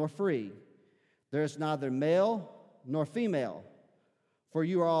nor free. There is neither male nor female. For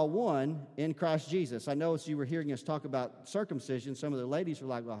you are all one in Christ Jesus. I know as you were hearing us talk about circumcision, some of the ladies were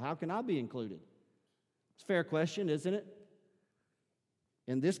like, well, how can I be included? It's a fair question, isn't it?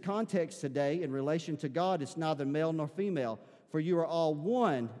 In this context today, in relation to God, it's neither male nor female. For you are all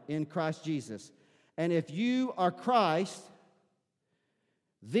one in Christ Jesus. And if you are Christ,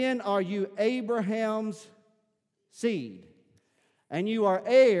 then are you Abraham's seed, and you are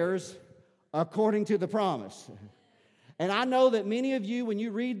heirs according to the promise. And I know that many of you, when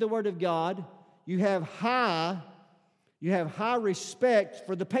you read the Word of God, you have high respect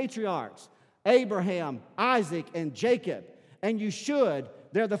for the patriarchs, Abraham, Isaac, and Jacob. And you should.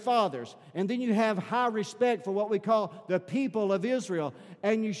 They're the fathers. And then you have high respect for what we call the people of Israel.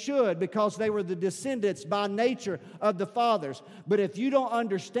 And you should, because they were the descendants by nature of the fathers. But if you don't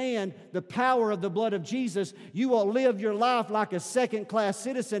understand the power of the blood of Jesus, you will live your life like a second-class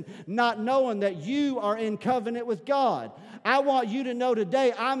citizen, not knowing that you are in covenant with God. I want you to know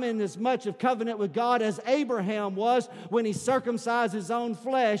today, I'm in as much of covenant with God as Abraham was when he circumcised his own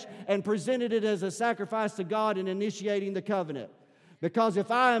flesh and presented it as a sacrifice to God in initiating the covenant. Because if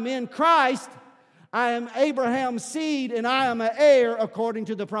I am in Christ, I am Abraham's seed and I am an heir according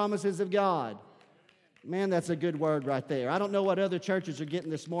to the promises of God. Man, that's a good word right there. I don't know what other churches are getting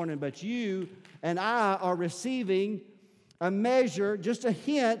this morning, but you and I are receiving a measure, just a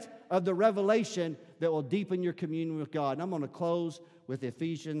hint of the revelation that will deepen your communion with God. And I'm going to close with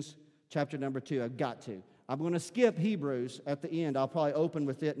Ephesians chapter number 2. I've got to. I'm going to skip Hebrews at the end. I'll probably open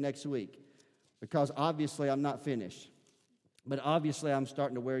with it next week because obviously I'm not finished. But obviously, I'm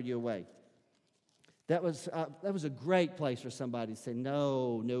starting to wear you away. That was a great place for somebody to say,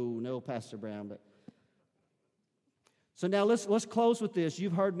 no, Pastor Brown. But so now let's close with this.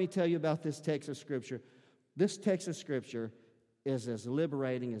 You've heard me tell you about this text of Scripture. This text of Scripture is as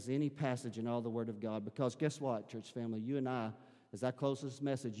liberating as any passage in all the Word of God. Because guess what, church family? You and I, as I close this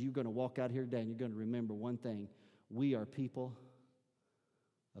message, you're going to walk out here today and you're going to remember one thing. We are people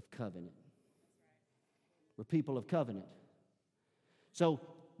of covenant. We're people of covenant. So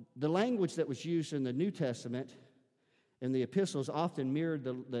the language that was used in the New Testament in the epistles often mirrored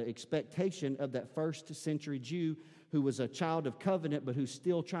the expectation of that first century Jew who was a child of covenant, but who's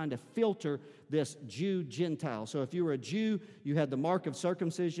still trying to filter this Jew-Gentile. So if you were a Jew, you had the mark of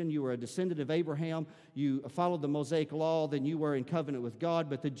circumcision, you were a descendant of Abraham, you followed the Mosaic law, then you were in covenant with God.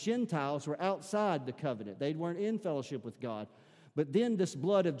 But the Gentiles were outside the covenant. They weren't in fellowship with God. But then this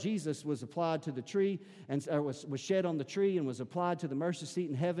blood of Jesus was applied to the tree, and was shed on the tree and was applied to the mercy seat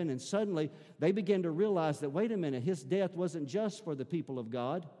in heaven. And suddenly they began to realize that, wait a minute, his death wasn't just for the people of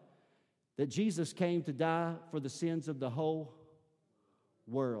God, that Jesus came to die for the sins of the whole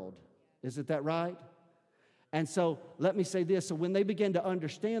world. Isn't that right? And so let me say this. So when they began to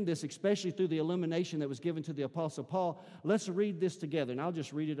understand this, especially through the illumination that was given to the Apostle Paul, let's read this together. And I'll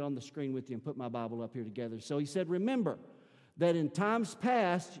just read it on the screen with you and put my Bible up here together. So he said, remember that in times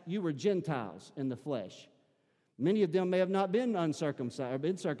past you were Gentiles in the flesh. Many of them may have not been uncircumcised or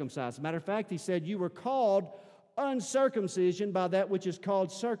been circumcised. As a matter of fact, he said you were called uncircumcision by that which is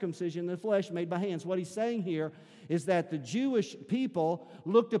called circumcision in the flesh made by hands. What he's saying here is that the Jewish people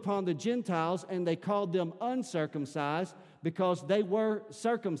looked upon the Gentiles and they called them uncircumcised because they were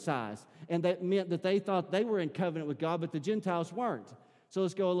circumcised. And that meant that they thought they were in covenant with God, but the Gentiles weren't. So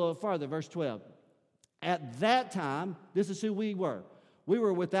let's go a little farther. Verse 12. At that time, this is who we were. We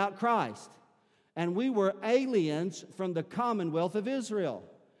were without Christ, and we were aliens from the commonwealth of Israel.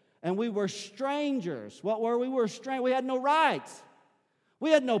 And we were strangers. What were we? We were strangers. We had no rights. We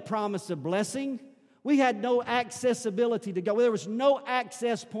had no promise of blessing. We had no accessibility to God. There was no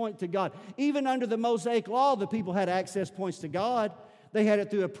access point to God. Even under the Mosaic law, the people had access points to God. They had it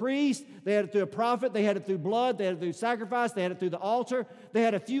through a priest. They had it through a prophet. They had it through blood. They had it through sacrifice. They had it through the altar. They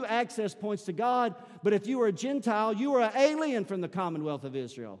had a few access points to God. But if you were a Gentile, you were an alien from the commonwealth of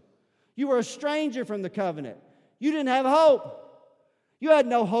Israel. You were a stranger from the covenant. You didn't have hope. You had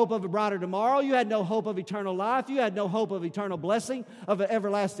no hope of a brighter tomorrow. You had no hope of eternal life. You had no hope of eternal blessing, of an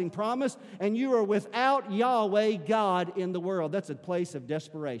everlasting promise. And you were without Yahweh, God, in the world. That's a place of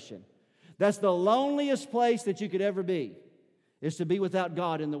desperation. That's the loneliest place that you could ever be, is to be without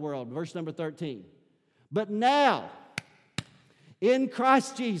God in the world. Verse number 13. But now, in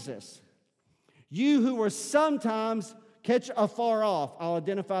Christ Jesus, you who were sometimes catch afar off, I'll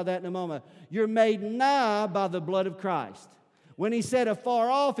identify that in a moment, you're made nigh by the blood of Christ. When he said afar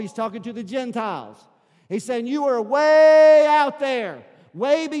off, he's talking to the Gentiles. He's saying you were way out there,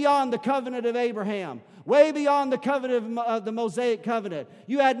 way beyond the covenant of Abraham, way beyond the covenant of the Mosaic covenant.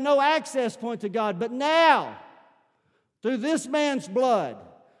 You had no access point to God. But now, through this man's blood,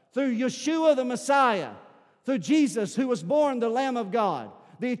 through Yeshua the Messiah, through Jesus who was born the Lamb of God,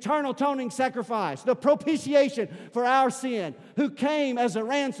 the eternal atoning sacrifice, the propitiation for our sin, who came as a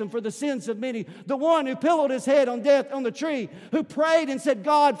ransom for the sins of many, the one who pillowed his head on death on the tree, who prayed and said,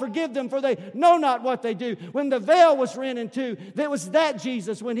 God, forgive them, for they know not what they do. When the veil was rent in two, there was that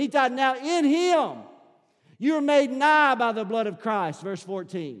Jesus when he died. Now in him, you are made nigh by the blood of Christ, verse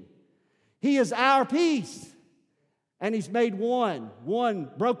 14. He is our peace. And he's made one,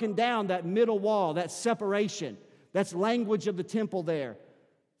 broken down that middle wall, that separation. That's language of the temple there.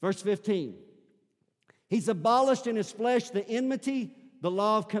 Verse 15, he's abolished in his flesh the enmity, the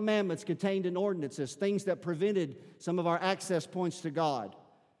law of commandments contained in ordinances, things that prevented some of our access points to God.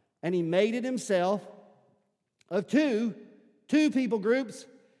 And he made it himself of two people groups.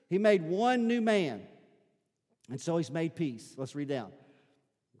 He made one new man. And so he's made peace. Let's read down.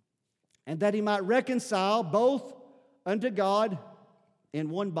 And that he might reconcile both unto God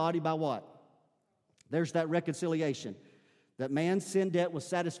in one body by what? There's that reconciliation. That man's sin debt was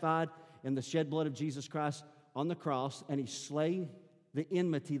satisfied in the shed blood of Jesus Christ on the cross, and he slayed the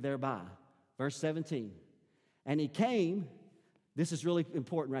enmity thereby. Verse 17. And he came, this is really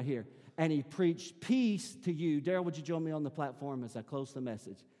important right here, and he preached peace to you. Darrell, would you join me on the platform as I close the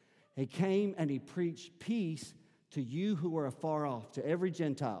message? He came and he preached peace to you who were afar off, to every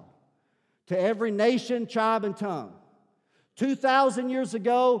Gentile, to every nation, tribe, and tongue. 2,000 years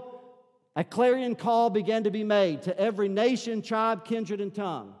ago, a clarion call began to be made to every nation, tribe, kindred, and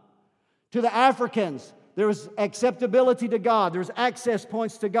tongue. To the Africans, there was acceptability to God. There was access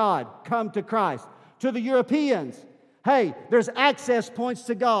points to God. Come to Christ. To the Europeans, Hey, there's access points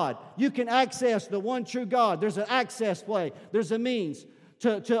to God. You can access the one true God. There's an access way. There's a means.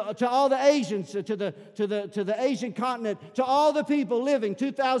 To all the Asians, to the Asian continent, to all the people living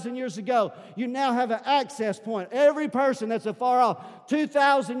 2,000 years ago, you now have an access point. Every person that's afar off,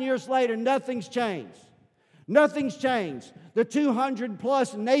 2,000 years later, nothing's changed. Nothing's changed. The 200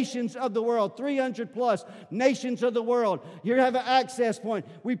 plus nations of the world, 300 plus nations of the world, you have an access point.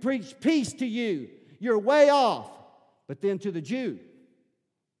 We preach peace to you. You're way off. But then to the Jew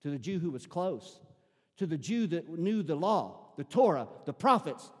who was close, to the Jew that knew the law, the Torah, the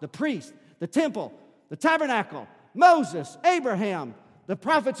prophets, the priest, the temple, the tabernacle, Moses, Abraham, the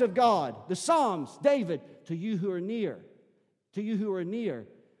prophets of God, the Psalms, David, to you who are near,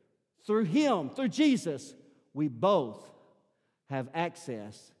 through Him, through Jesus, we both have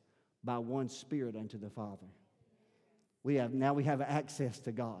access by one Spirit unto the Father. Now we have access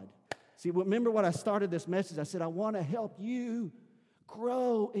to God. See, remember when I started this message, I said, I want to help you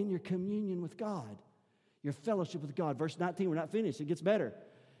grow in your communion with God. Your fellowship with God. Verse 19, we're not finished. It gets better.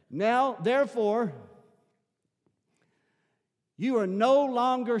 Now, therefore, you are no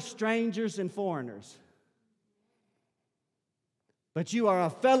longer strangers and foreigners, but you are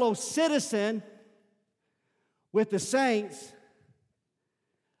a fellow citizen with the saints,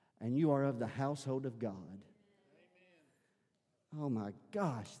 and you are of the household of God. Oh my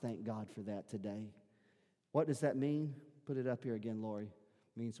gosh, thank God for that today. What does that mean? Put it up here again, Lori.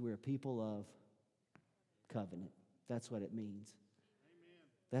 It means we're a people of covenant. That's what it means.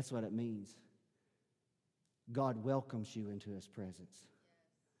 Amen. That's what it means. God welcomes you into His presence.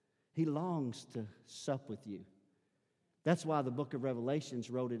 He longs to sup with you. That's why the book of Revelations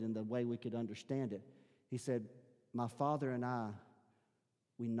wrote it in the way we could understand it. He said, my Father and I,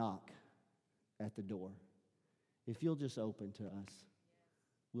 we knock at the door. If you'll just open to us,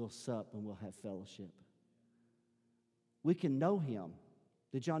 we'll sup and we'll have fellowship. We can know Him.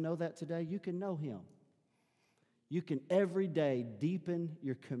 Did y'all know that today? You can know Him. You can every day deepen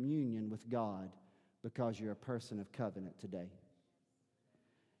your communion with God because you're a person of covenant today.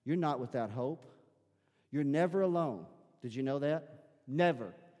 You're not without hope. You're never alone. Did you know that?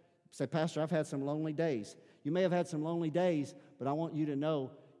 Never. Say, Pastor, I've had some lonely days. You may have had some lonely days, but I want you to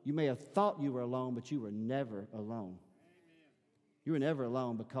know you may have thought you were alone, but you were never alone. You were never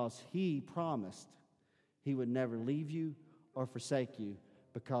alone because He promised He would never leave you or forsake you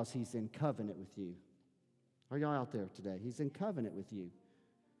because He's in covenant with you. Are y'all out there today? He's in covenant with you.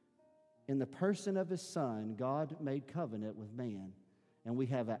 In the person of His Son, God made covenant with man, and we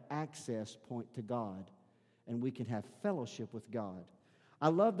have an access point to God, and we can have fellowship with God. I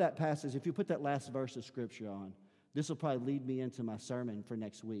love that passage. If you put that last verse of Scripture on, this will probably lead me into my sermon for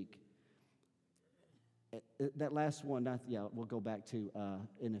next week. That last one, we'll go back to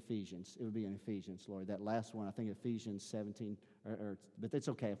in Ephesians. It would be in Ephesians, Lord. That last one, I think Ephesians 17, but it's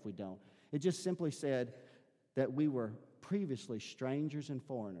okay if we don't. It just simply said that we were previously strangers and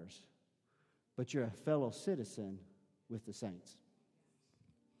foreigners, but you're a fellow citizen with the saints.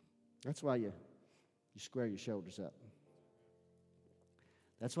 That's why you square your shoulders up.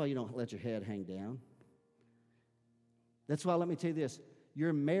 That's why you don't let your head hang down. That's why, let me tell you this,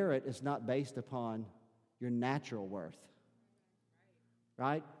 your merit is not based upon your natural worth.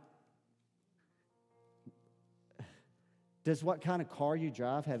 Right? Does what kind of car you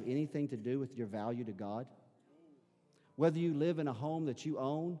drive have anything to do with your value to God? Whether you live in a home that you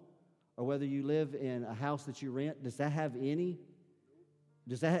own or whether you live in a house that you rent, does that have any?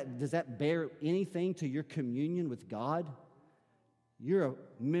 Does that bear anything to your communion with God? You're a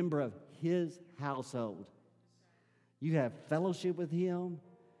member of His household. You have fellowship with Him.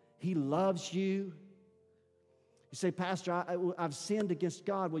 He loves you. You say, Pastor, I've sinned against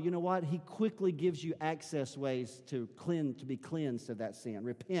God. Well, you know what? He quickly gives you access ways to be cleansed of that sin.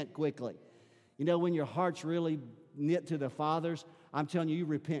 Repent quickly. You know, when your heart's really knit to the Father's, I'm telling you, you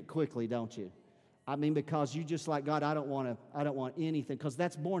repent quickly, don't you? I mean, because you just like, God, I don't want anything, because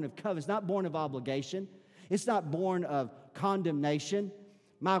that's born of covenant. It's not born of obligation. It's not born of condemnation.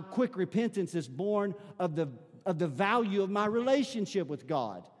 My quick repentance is born of the value of my relationship with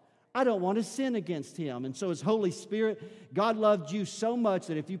God. I don't want to sin against Him. And so His Holy Spirit, God loved you so much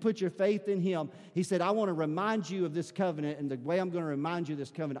that if you put your faith in Him, He said, I want to remind you of this covenant, and the way I'm going to remind you of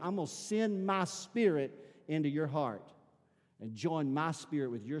this covenant, I'm going to send my Spirit into your heart and join my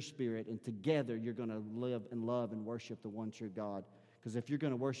spirit with your spirit, and together you're going to live and love and worship the one true God. Because if you're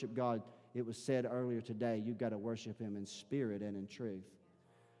going to worship God, it was said earlier today, you've got to worship Him in spirit and in truth.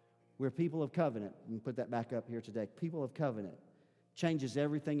 We're people of covenant. Let me put that back up here today. People of covenant. Changes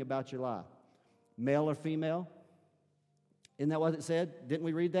everything about your life. Male or female. Isn't that what it said? Didn't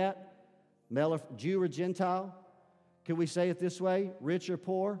we read that? Male or Jew or Gentile. Could we say it this way? Rich or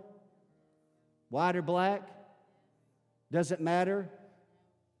poor? White or black? Doesn't matter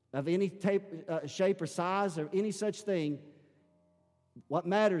of any shape or size or any such thing. What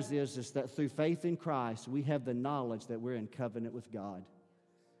matters is that through faith in Christ, we have the knowledge that we're in covenant with God.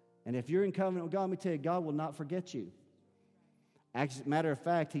 And if you're in covenant with God, let me tell you, God will not forget you. As a matter of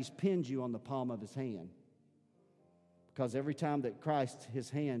fact, He's pinned you on the palm of His hand. Because every time that Christ, His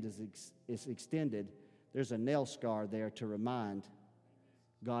hand is extended, there's a nail scar there to remind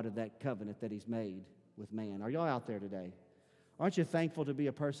God of that covenant that He's made with man. Are y'all out there today? Aren't you thankful to be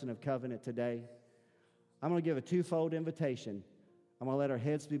a person of covenant today? I'm going to give a twofold invitation. I'm going to let our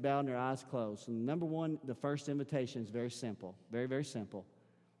heads be bowed and our eyes closed. And number one, the first invitation is very simple, very, very simple.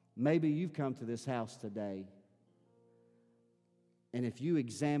 Maybe you've come to this house today, and if you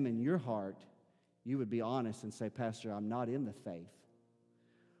examine your heart, you would be honest and say, Pastor, I'm not in the faith.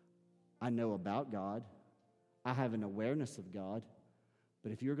 I know about God. I have an awareness of God.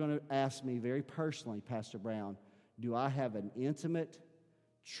 But if you're going to ask me very personally, Pastor Brown, do I have an intimate,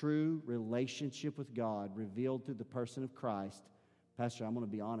 true relationship with God revealed through the person of Christ? Pastor, I'm going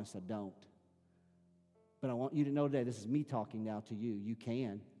to be honest, I don't. But I want you to know today, this is me talking now to you. You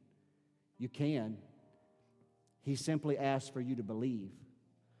can. You can. He simply asks for you to believe.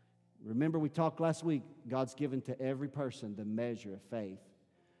 Remember, we talked last week, God's given to every person the measure of faith.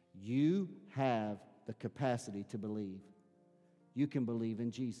 You have the capacity to believe. You can believe in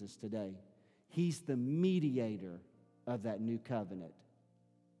Jesus today. He's the mediator of that new covenant.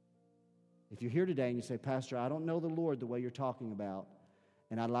 If you're here today and you say, Pastor, I don't know the Lord the way you're talking about,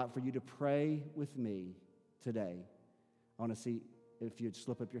 and I'd like for you to pray with me today. I want to see if you'd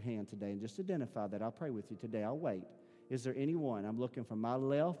slip up your hand today and just identify that. I'll pray with you today. I'll wait. Is there anyone? I'm looking from my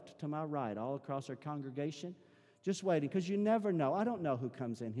left to my right, all across our congregation. Just waiting, because you never know. I don't know who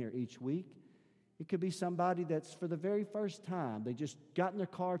comes in here each week. It could be somebody that's for the very first time. They just got in their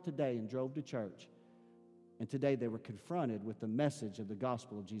car today and drove to church. And today they were confronted with the message of the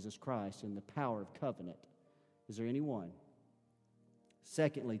gospel of Jesus Christ and the power of covenant. Is there anyone?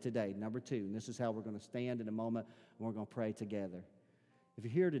 Secondly, today, number two, and this is how we're going to stand in a moment and we're going to pray together. If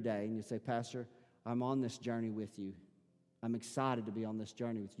you're here today and you say, Pastor, I'm on this journey with you. I'm excited to be on this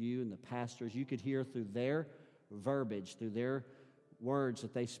journey with you and the pastors. You could hear through their verbiage, through their words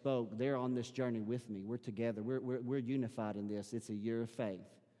that they spoke, they're on this journey with me. We're together. We're unified in this. It's a year of faith.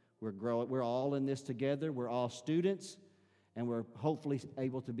 We're growing. We're all in this together. We're all students, and we're hopefully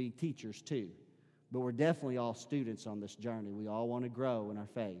able to be teachers too. But we're definitely all students on this journey. We all want to grow in our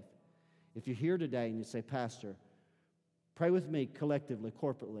faith. If you're here today and you say, Pastor, pray with me collectively,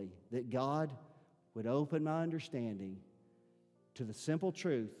 corporately, that God would open my understanding to the simple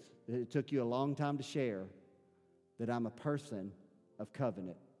truth that it took you a long time to share, that I'm a person of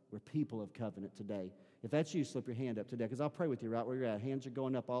covenant. We're people of covenant today. If that's you, slip your hand up today, because I'll pray with you right where you're at. Hands are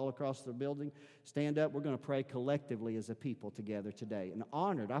going up all across the building. Stand up. We're going to pray collectively as a people together today. And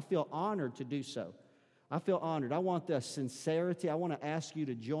honored. I feel honored to do so. I feel honored. I want the sincerity. I want to ask you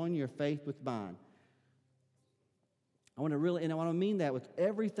to join your faith with mine. I want to mean that with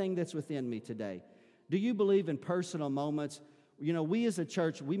everything that's within me today. Do you believe in personal moments? You know, we as a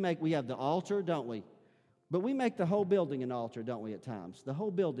church, we have the altar, don't we? But we make the whole building an altar, don't we, at times? The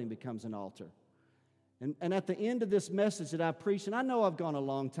whole building becomes an altar. And at the end of this message that I preached, and I know I've gone a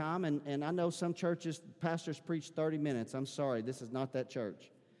long time, and I know some churches, pastors preach 30 minutes. I'm sorry, this is not that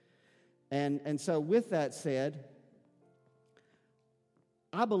church. And so with that said,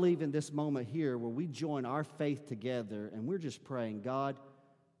 I believe in this moment here where we join our faith together, and we're just praying, God,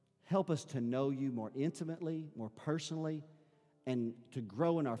 help us to know you more intimately, more personally, and to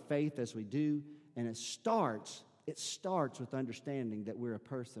grow in our faith as we do. And it starts with understanding that we're a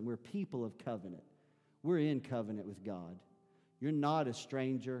person, we're people of covenant. We're in covenant with God. You're not a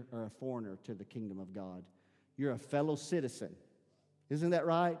stranger or a foreigner to the kingdom of God. You're a fellow citizen. Isn't that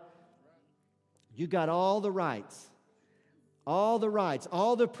right? You got all the rights, all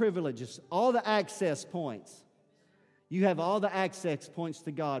the privileges, all the access points. You have all the access points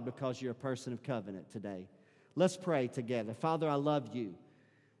to God because you're a person of covenant today. Let's pray together. Father, I love you.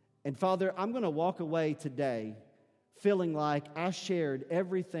 And Father, I'm going to walk away today feeling like I shared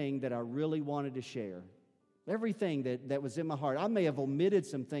everything that I really wanted to share. Everything that was in my heart. I may have omitted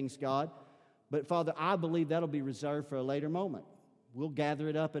some things, God, but Father, I believe that'll be reserved for a later moment. We'll gather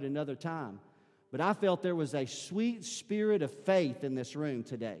it up at another time. But I felt there was a sweet spirit of faith in this room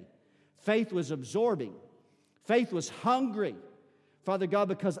today. Faith was absorbing. Faith was hungry. Father God,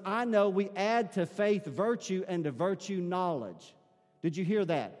 because I know we add to faith virtue and to virtue knowledge. Did you hear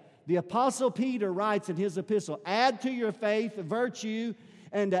that? The Apostle Peter writes in his epistle, add to your faith virtue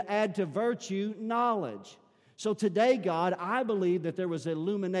and to add to virtue knowledge. So today, God, I believe that there was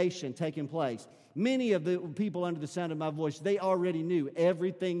illumination taking place. Many of the people under the sound of my voice, they already knew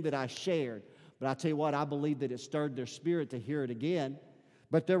everything that I shared. But I tell you what, I believe that it stirred their spirit to hear it again.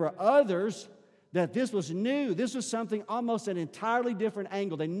 But there were others that this was new. This was something almost an entirely different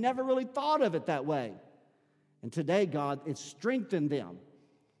angle. They never really thought of it that way. And today, God, it strengthened them.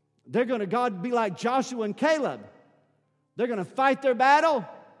 They're going to, God, be like Joshua and Caleb. They're going to fight their battle.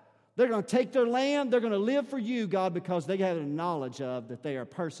 They're going to take their land. They're going to live for you, God, because they have a knowledge of that they are a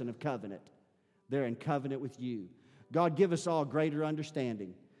person of covenant. They're in covenant with you. God, give us all greater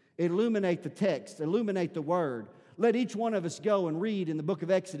understanding. Illuminate the text. Illuminate the word. Let each one of us go and read in the book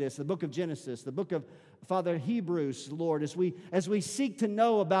of Exodus, the book of Genesis, the book of, Father, Hebrews, Lord, as we seek to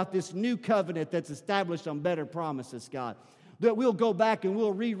know about this new covenant that's established on better promises, God. That we'll go back and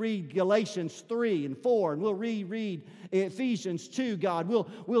we'll reread Galatians 3 and 4, and we'll reread Ephesians 2, God.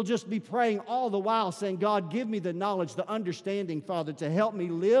 We'll just be praying all the while saying, God, give me the knowledge, the understanding, Father, to help me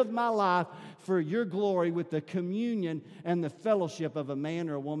live my life for your glory with the communion and the fellowship of a man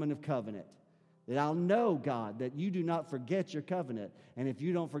or a woman of covenant. That I'll know, God, that you do not forget your covenant. And if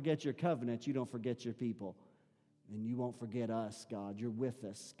you don't forget your covenant, you don't forget your people. And you won't forget us, God. You're with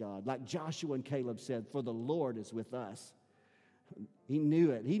us, God. Like Joshua and Caleb said, for the Lord is with us. He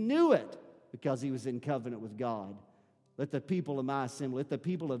knew it. He knew it because he was in covenant with God. Let the people of my assembly, let the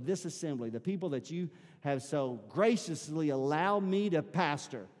people of this assembly, the people that you have so graciously allowed me to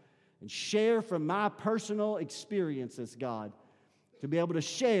pastor and share from my personal experiences, God, to be able to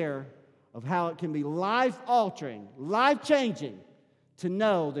share of how it can be life-altering, life-changing to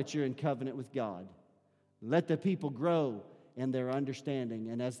know that you're in covenant with God. Let the people grow in their understanding.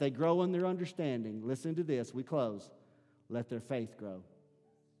 And as they grow in their understanding, listen to this, we close. Let their faith grow.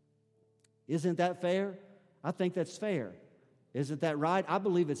 Isn't that fair? I think that's fair. Isn't that right? I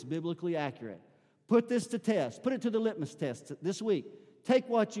believe it's biblically accurate. Put this to test. Put it to the litmus test this week. Take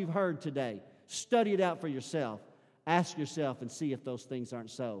what you've heard today. Study it out for yourself. Ask yourself and see if those things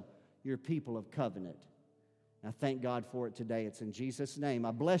aren't so. You're people of covenant. I thank God for it today. It's in Jesus' name.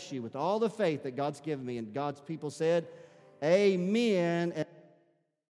 I bless you with all the faith that God's given me. And God's people said, amen.